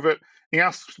improve it. He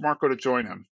asks Marco to join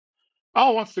him.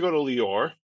 Al wants to go to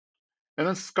Lior, and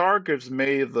then Scar gives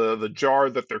May the jar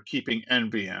that they're keeping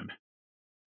Envy in.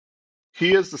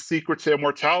 He is the secret to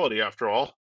immortality, after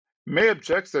all. May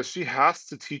objects that she has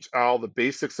to teach Al the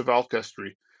basics of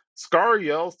alchemy. Scar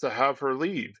yells to have her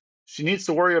leave. She needs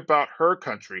to worry about her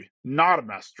country, not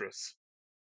Amestris.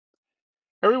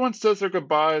 Everyone says their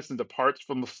goodbyes and departs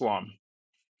from the slum.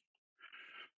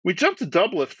 We jump to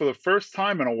Doubleth for the first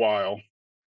time in a while,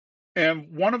 and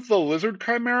one of the lizard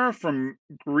chimera from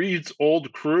Greed's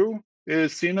old crew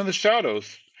is seen in the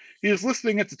shadows. He is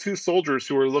listening to 2 soldiers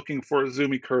who are looking for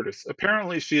Azumi Curtis.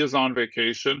 Apparently, she is on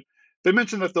vacation. They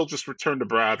mention that they'll just return to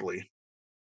Bradley.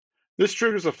 This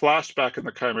triggers a flashback in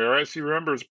the Chimera as he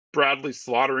remembers Bradley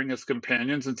slaughtering his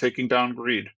companions and taking down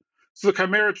Greed. So the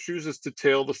Chimera chooses to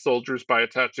tail the soldiers by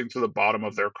attaching to the bottom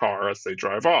of their car as they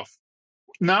drive off.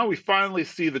 Now we finally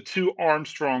see the 2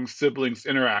 Armstrong siblings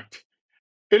interact.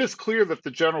 It is clear that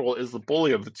the general is the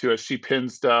bully of the 2 as she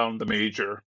pins down the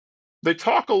major. They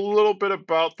talk a little bit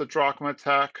about the Drachma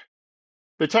attack.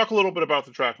 Then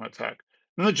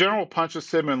the general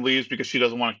punches him and leaves because she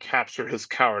doesn't want to capture his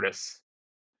cowardice.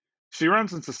 She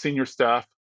runs into senior staff.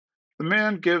 The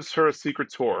man gives her a secret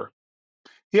tour.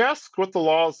 He asks what the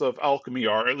laws of alchemy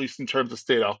are, at least in terms of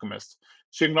state alchemists.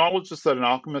 She acknowledges that an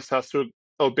alchemist has to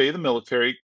obey the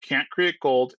military, can't create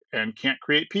gold, and can't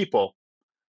create people.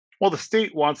 Well, the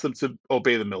state wants them to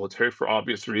obey the military for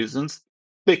obvious reasons.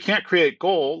 They can't create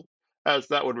gold, as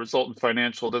that would result in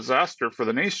financial disaster for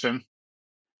the nation.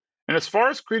 And as far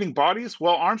as creating bodies,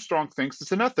 well, Armstrong thinks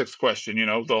it's an ethics question,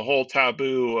 the whole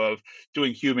taboo of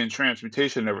doing human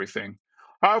transmutation and everything.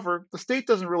 However, the state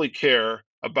doesn't really care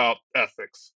about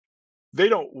ethics. They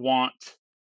don't want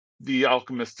the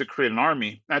alchemist to create an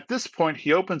army. At this point,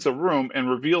 he opens a room and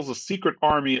reveals a secret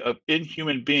army of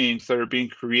inhuman beings that are being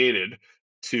created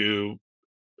to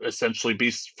essentially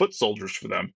be foot soldiers for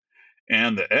them.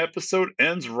 And the episode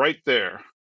ends right there.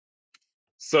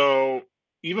 So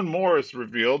even more is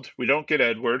revealed. We don't get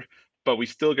Edward, but we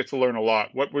still get to learn a lot.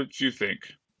 What would you think?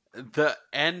 The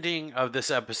ending of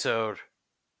this episode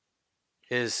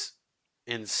is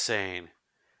insane.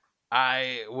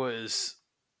 I was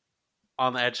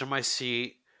on the edge of my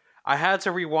seat. I had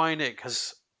to rewind it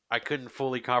because I couldn't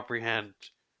fully comprehend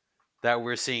that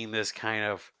we're seeing this kind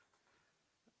of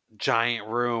giant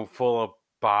room full of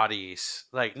bodies.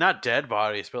 Like, not dead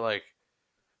bodies, but like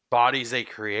bodies they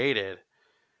created.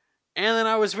 And then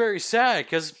I was very sad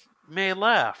because May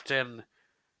left, and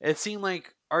it seemed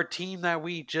like our team that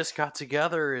we just got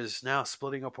together is now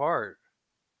splitting apart.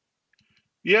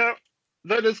 Yeah,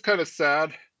 that is kind of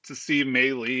sad to see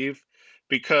May leave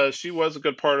because she was a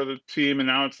good part of the team, and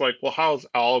now it's like, well, how's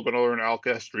Al going to learn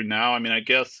alchemy now? I mean, I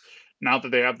guess now that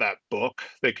they have that book,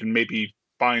 they can maybe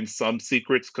find some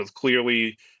secrets because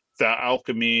clearly the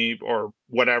alchemy or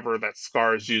whatever that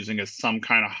Scar is using is some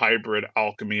kind of hybrid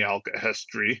alchemy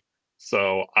alchemy.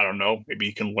 So I don't know, maybe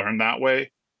you can learn that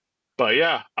way. But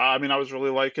yeah, I mean, I was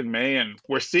really liking May, and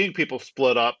we're seeing people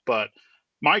split up. But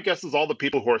my guess is all the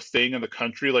people who are staying in the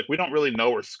country, like we don't really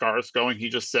know where Scar's going. He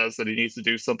just says that he needs to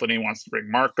do something. He wants to bring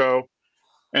Marco,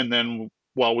 and then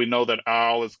well, we know that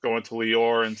Al is going to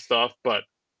Lior and stuff. But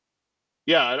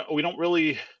yeah, we don't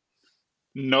really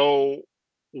know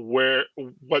where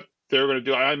what they're going to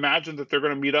do. I imagine that they're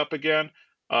going to meet up again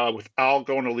with Al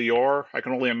going to Lior. I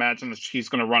can only imagine that he's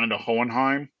going to run into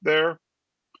Hohenheim there.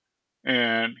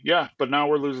 And yeah, but now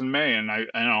we're losing May, and I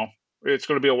know it's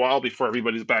going to be a while before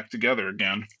everybody's back together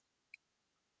again.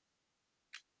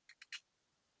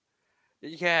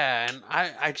 Yeah, and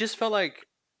I just felt like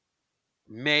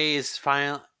May is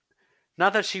fine.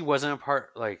 Not that she wasn't a part,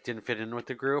 like, didn't fit in with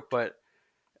the group, but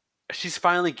she's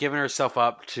finally given herself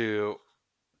up to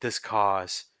this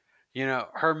cause. You know,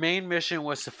 her main mission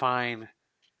was to find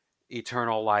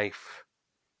eternal life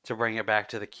to bring it back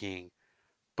to the king.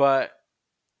 But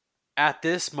at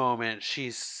this moment,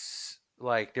 she's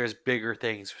like, there's bigger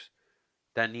things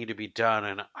that need to be done,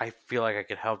 and I feel like I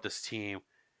could help this team.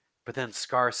 But then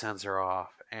Scar sends her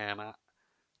off, and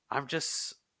I'm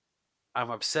just, I'm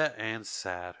upset and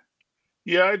sad.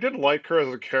 Yeah, I did like her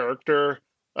as a character.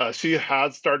 She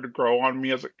had started to grow on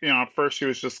me as at first she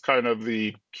was just kind of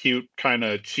the cute, kind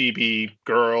of chibi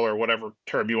girl or whatever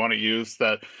term you want to use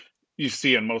that you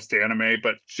see in most anime,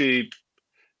 but she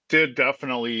did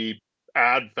definitely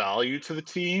add value to the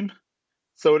team.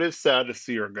 So it is sad to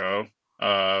see her go.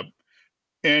 Uh,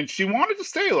 and she wanted to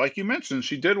stay, like you mentioned.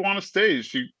 She did want to stay.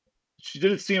 She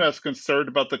didn't seem as concerned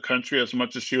about the country as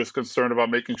much as she was concerned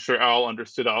about making sure Al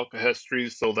understood alchemy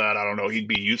so that I don't know he'd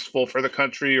be useful for the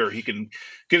country or he can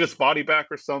get his body back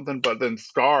or something. But then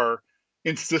Scar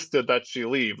insisted that she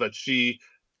leave, that she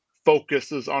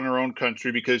focuses on her own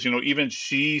country because even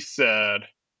she said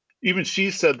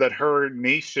that her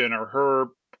nation or her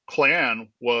clan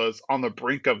was on the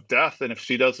brink of death, and if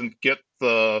she doesn't get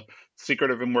the secret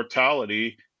of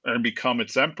immortality and become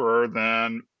its emperor,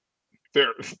 then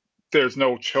there there's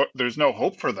no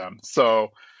hope for them. So,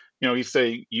 he's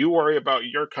saying you worry about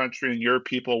your country and your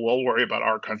people, we'll worry about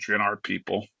our country and our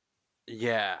people.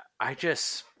 Yeah, I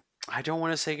don't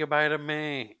want to say goodbye to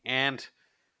May, and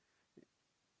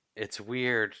it's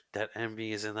weird that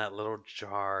Envy is in that little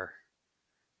jar.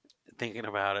 Thinking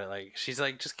about it, like she's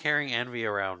like just carrying Envy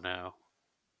around now.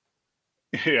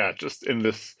 Yeah, just in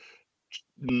this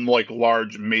like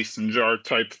large mason jar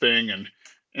type thing,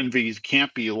 and these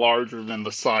can't be larger than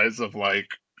the size of like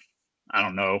I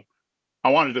don't know. I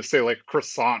wanted to say like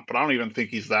croissant, but I don't even think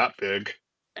he's that big.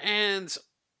 And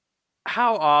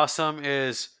how awesome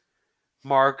is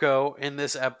Marco in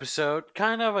this episode?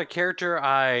 Kind of a character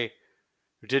I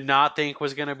did not think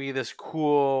was going to be this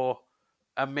cool,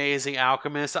 amazing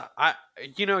alchemist. I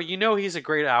he's a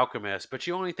great alchemist, but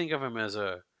you only think of him as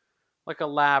a like a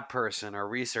lab person or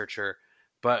researcher.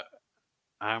 But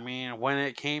I mean, when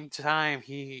it came time,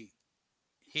 he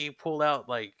pulled out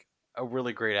like a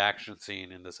really great action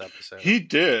scene in this episode. He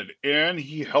did, and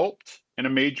he helped in a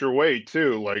major way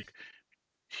too. Like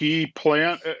he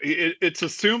planned. It's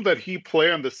assumed that he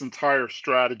planned this entire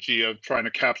strategy of trying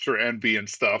to capture Envy and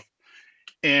stuff.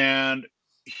 And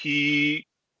he,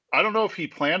 I don't know if he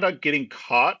planned on getting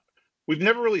caught. We've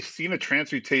never really seen a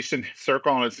transmutation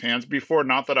circle on his hands before.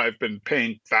 Not that I've been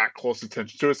paying that close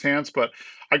attention to his hands, but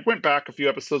I went back a few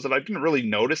episodes and I didn't really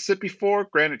notice it before.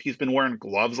 Granted, he's been wearing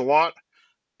gloves a lot,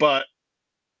 but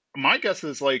my guess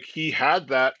is like he had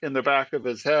that in the back of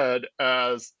his head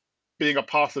as being a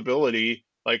possibility.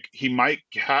 Like he might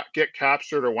get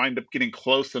captured or wind up getting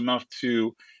close enough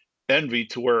to Envy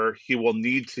to where he will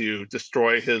need to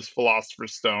destroy his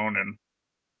Philosopher's Stone, and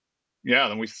yeah,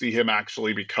 then we see him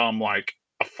actually become like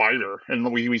a fighter,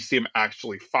 and we see him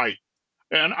actually fight.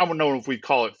 And I don't know if we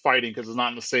call it fighting because it's not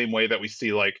in the same way that we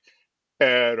see like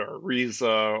Ed or Riza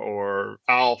or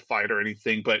Al fight or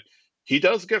anything, but he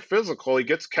does get physical. He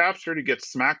gets captured, he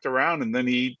gets smacked around, and then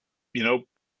he, you know,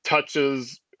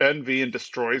 touches Envy and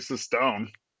destroys the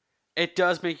stone. It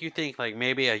does make you think like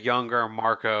maybe a younger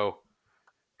Marco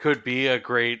could be a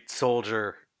great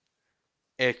soldier.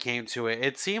 It came to it.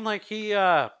 It seemed like he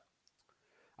I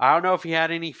don't know if he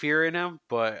had any fear in him,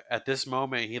 but at this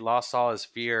moment he lost all his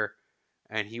fear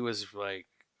and he was like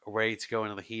ready to go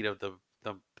into the heat of the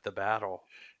battle.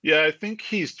 Yeah, I think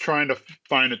he's trying to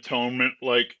find atonement.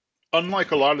 Like,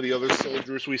 unlike a lot of the other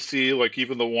soldiers we see, like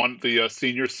even the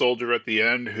senior soldier at the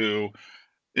end who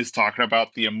is talking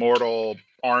about the immortal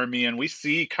army, and we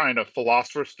see kind of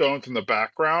philosopher stones in the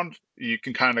background. You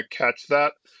can kind of catch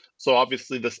that. So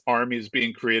obviously, this army is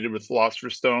being created with philosopher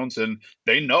stones, and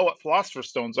they know what philosopher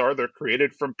stones are. They're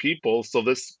created from people. So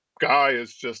this guy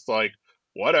is just like,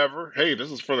 whatever. Hey,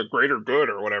 this is for the greater good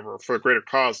or whatever, for the greater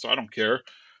cause. So I don't care.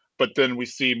 But then we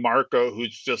see Marco,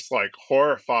 who's just like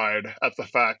horrified at the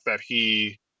fact that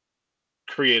he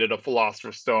created a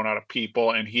philosopher's stone out of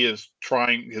people, and he is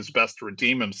trying his best to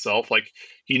redeem himself. Like,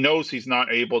 he knows he's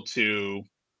not able to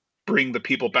bring the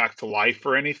people back to life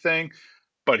or anything,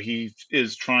 but he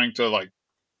is trying to like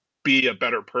be a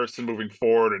better person moving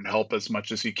forward and help as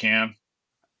much as he can.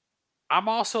 I'm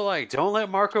also like, don't let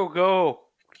Marco go.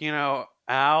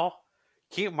 Al,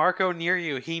 keep Marco near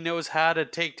you. He knows how to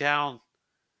take down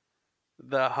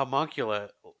the homuncula.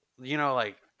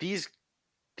 Like these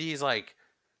like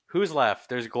who's left?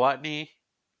 There's gluttony,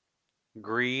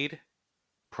 greed,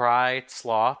 pride,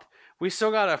 sloth. We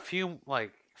still got a few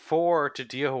like four to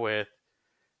deal with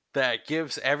that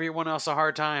gives everyone else a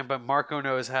hard time, but Marco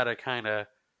knows how to kind of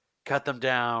cut them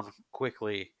down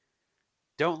quickly.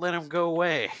 Don't let him go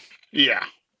away. Yeah.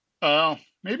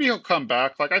 Maybe he'll come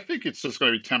back. Like, I think it's just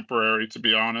going to be temporary, to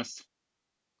be honest.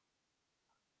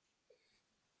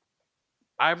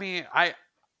 I mean,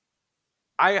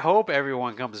 I hope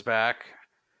everyone comes back.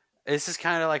 This is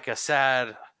kind of like a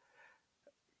sad.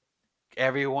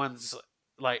 Everyone's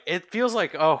like, it feels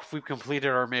like, oh, we've completed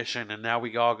our mission and now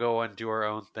we all go and do our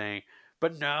own thing.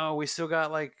 But no, we still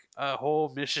got like a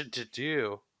whole mission to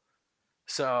do.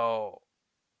 So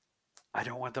I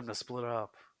don't want them to split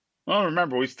up. Well,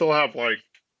 remember, we still have like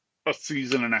a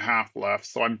season and a half left,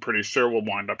 so I'm pretty sure we'll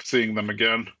wind up seeing them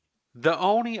again. The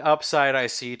only upside I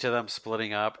see to them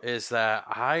splitting up is that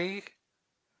I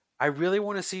really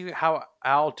want to see how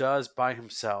Al does by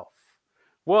himself.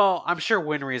 Well, I'm sure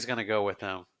Winry is going to go with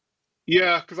him,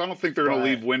 Yeah, because I don't think they're going to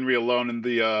leave but Winry alone in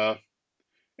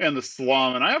the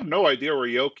slum, and I have no idea where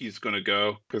Yoki's going to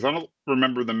go because I don't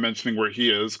remember them mentioning where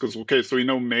he is. Because okay, so we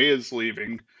know May is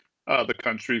leaving the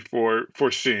country for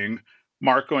Xing.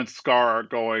 Marco and Scar are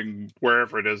going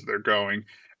wherever it is they're going.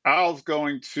 Al's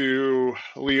going to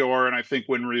Lior, and I think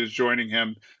Winry is joining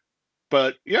him.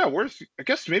 But yeah, where's I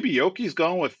guess maybe Yoki's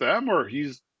going with them, or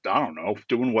he's I don't know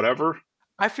doing whatever.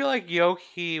 I feel like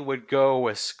Yoki would go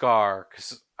with Scar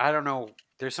because I don't know.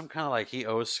 There's some kind of like he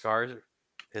owes Scar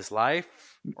his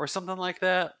life or something like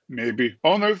that. Maybe.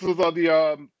 Oh, and there's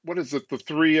the what is it? The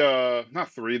three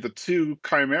not three, the two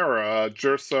Chimera,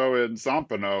 Jerso and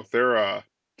Zampano.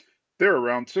 They're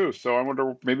around too. So I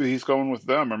wonder maybe he's going with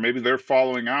them, or maybe they're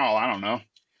following Al. I don't know. I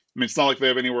mean, it's not like they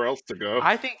have anywhere else to go.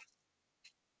 I think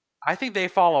I think they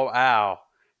follow Al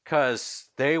because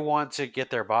they want to get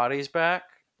their bodies back,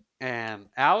 and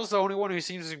Al's the only one who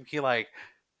seems to be like,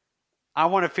 I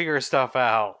want to figure stuff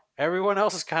out. Everyone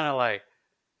else is kind of like,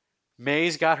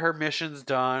 May's got her missions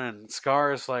done, and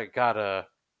Scar's like got a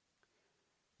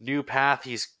new path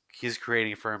he's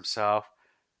creating for himself.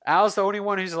 Al's the only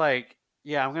one who's like,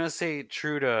 yeah, I'm gonna stay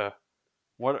true to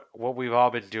what we've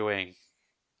all been doing.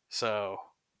 So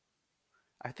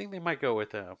I think they might go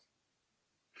with him.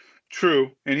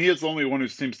 True, and he is the only one who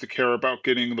seems to care about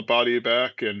getting the body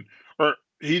back, and or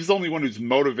he's the only one who's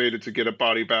motivated to get a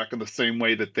body back in the same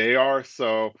way that they are.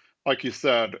 So, like you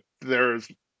said, there's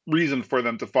reason for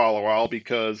them to follow Al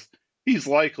because he's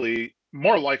likely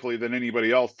more likely than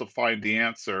anybody else to find the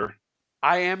answer.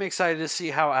 I am excited to see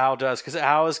how Al does because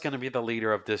Al is going to be the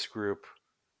leader of this group,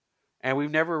 and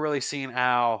we've never really seen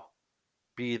Al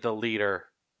be the leader.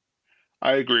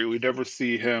 I agree. We never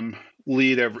see him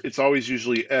lead ever. It's always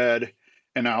usually Ed,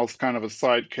 and Al's kind of a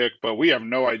sidekick, but we have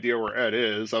no idea where Ed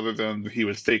is other than he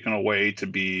was taken away to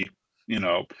be, you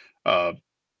know, uh,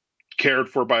 cared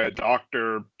for by a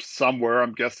doctor somewhere.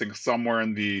 I'm guessing somewhere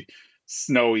in the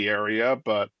snowy area,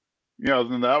 but Yeah, other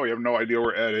than that, we have no idea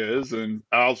where Ed is, and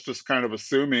Al's just kind of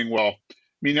assuming. Well, I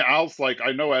mean, Al's like,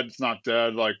 I know Ed's not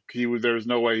dead. Like he would, there's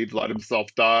no way he'd let himself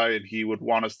die, and he would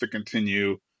want us to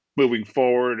continue moving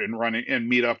forward and running and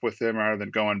meet up with him rather than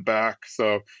going back.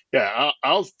 So yeah,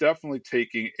 Al's definitely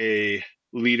taking a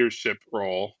leadership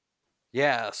role.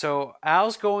 Yeah, so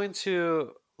Al's going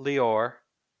to Lior.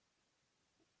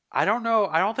 I don't know.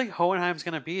 I don't think Hohenheim's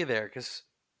going to be there because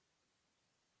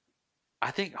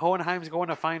I think Hohenheim's going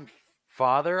to find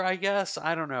Father, I guess.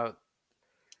 I don't know.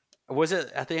 Was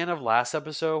it at the end of last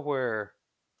episode where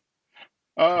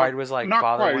Uh, Pride was like, Not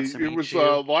Father quite. wants to It meet was you?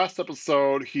 last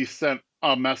episode. He sent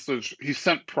a message. He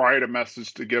sent Pride a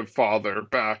message to give Father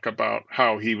back about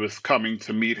how he was coming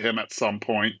to meet him at some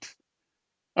point.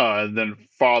 And then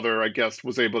Father, I guess,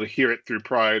 was able to hear it through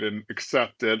Pride and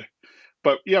accepted.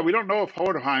 But yeah, we don't know if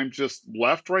Hohenheim just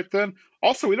left right then.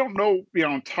 Also, we don't know,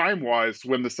 time wise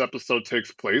when this episode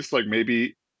takes place. Like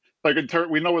maybe, like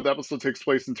we know what the episode takes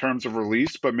place in terms of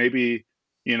release, but maybe,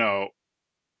 you know,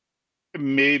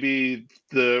 maybe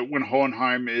the when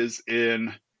Hohenheim is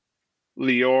in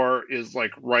Lior is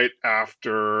like right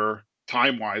after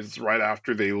time wise, right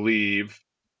after they leave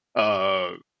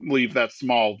that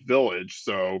small village.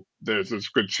 So there's this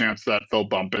good chance that they'll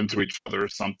bump into each other or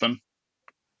something.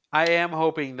 I am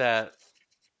hoping that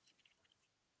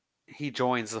he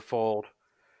joins the fold.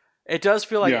 It does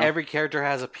feel like Yeah. every character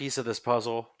has a piece of this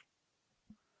puzzle,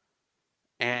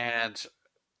 and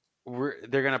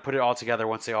they're going to put it all together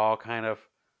once they all kind of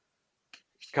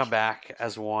come back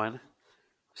as one.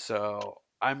 So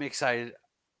I'm excited.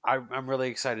 I'm really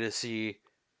excited to see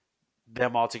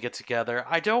them all to get together.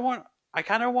 I don't want. I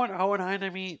kind of want Hohenheim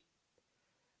to meet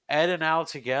Ed and Al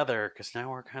together because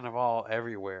now we're kind of all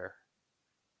everywhere.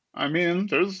 I mean,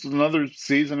 there's another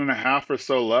season and a half or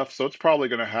so left, so it's probably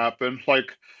going to happen.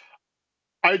 Like,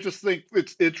 I just think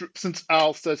it's since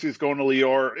Al says he's going to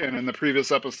Lior, and in the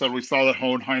previous episode we saw that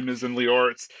Hohenheim is in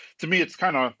Lior. It's to me, it's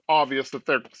kind of obvious that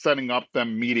they're setting up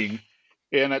them meeting,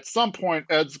 and at some point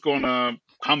Ed's going to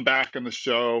come back in the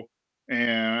show,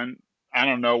 and I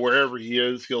don't know wherever he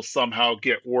is, he'll somehow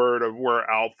get word of where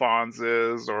Alphonse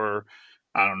is, or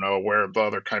I don't know where the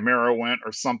other Chimera went,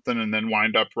 or something, and then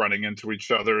wind up running into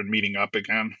each other and meeting up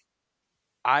again.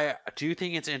 I do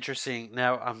think it's interesting.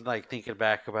 Now I'm like thinking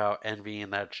back about Envy in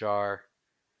that jar.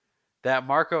 That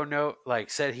Marco note like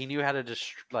said he knew how to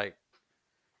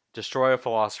destroy a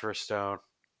Philosopher's Stone,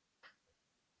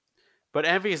 but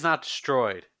Envy is not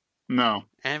destroyed. No.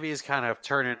 Envy is kind of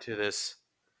turned into this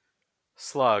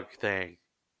slug thing.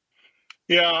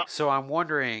 Yeah. So I'm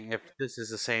wondering if this is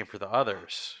the same for the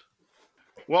others.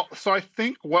 Well, so I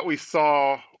think what we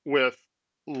saw with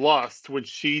Lust when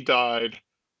she died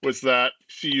was that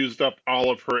she used up all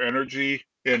of her energy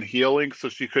in healing, so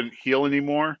she couldn't heal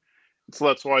anymore. So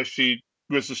that's why she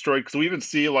was destroyed. Because we even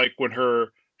see, like, when her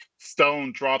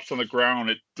stone drops on the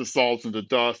ground, it dissolves into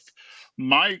dust.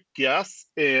 My guess,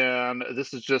 and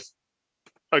this is just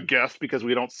a guess because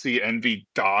we don't see Envy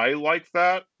die like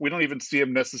that. We don't even see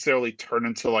him necessarily turn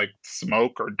into like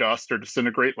smoke or dust or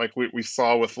disintegrate like we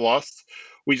saw with Lust.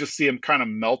 We just see him kind of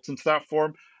melt into that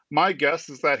form. My guess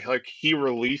is that like he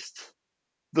released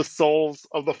the souls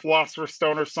of the Philosopher's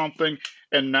Stone or something,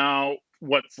 and now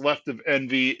what's left of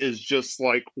Envy is just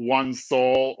like one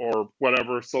soul or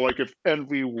whatever. So like if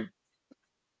Envy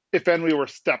were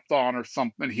stepped on or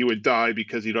something, he would die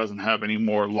because he doesn't have any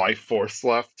more life force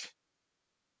left.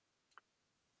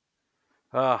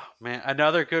 Oh man,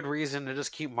 another good reason to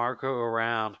just keep Marco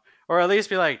around, or at least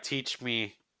be like, teach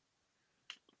me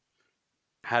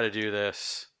how to do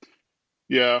this,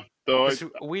 Yeah, though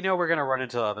because we know we're gonna run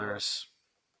into others.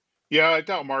 yeah, I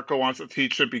doubt Marco wants to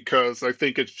teach it because I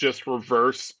think it's just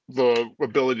reverse the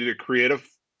ability to create a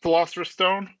Philosopher's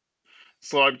Stone.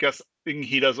 So I'm guessing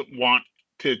he doesn't want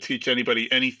to teach anybody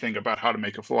anything about how to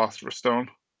make a Philosopher's Stone.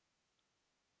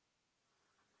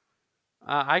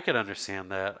 I could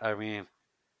understand that. I mean,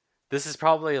 this is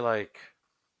probably like,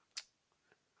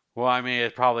 well, I mean,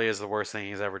 it probably is the worst thing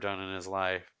he's ever done in his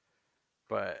life,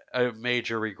 but a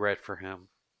major regret for him.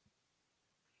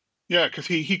 Yeah, because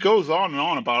he goes on and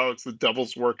on about how it's the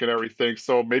devil's work and everything.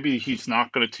 So maybe he's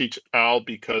not going to teach Al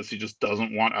because he just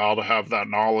doesn't want Al to have that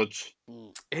knowledge.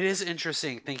 It is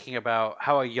interesting thinking about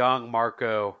how a young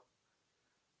Marco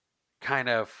kind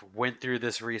of went through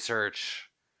this research.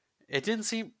 It didn't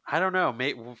seem, I don't know,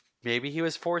 maybe he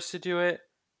was forced to do it,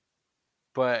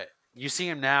 but you see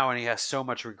him now and he has so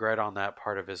much regret on that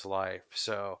part of his life.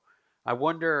 So I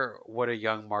wonder what a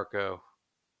young Marco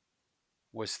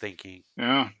was thinking.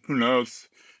 Yeah, who knows?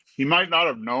 He might not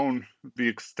have known the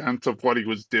extent of what he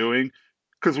was doing.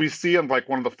 because we see in like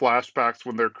one of the flashbacks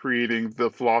when they're creating the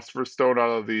Philosopher's Stone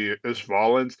out of the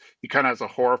Ishvalans, he kind of has a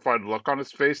horrified look on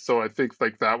his face. So I think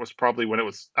like that was probably when it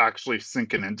was actually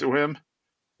sinking into him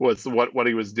was what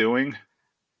he was doing.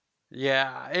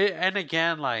 Yeah, and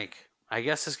again, like I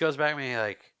guess this goes back to me,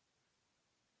 like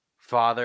father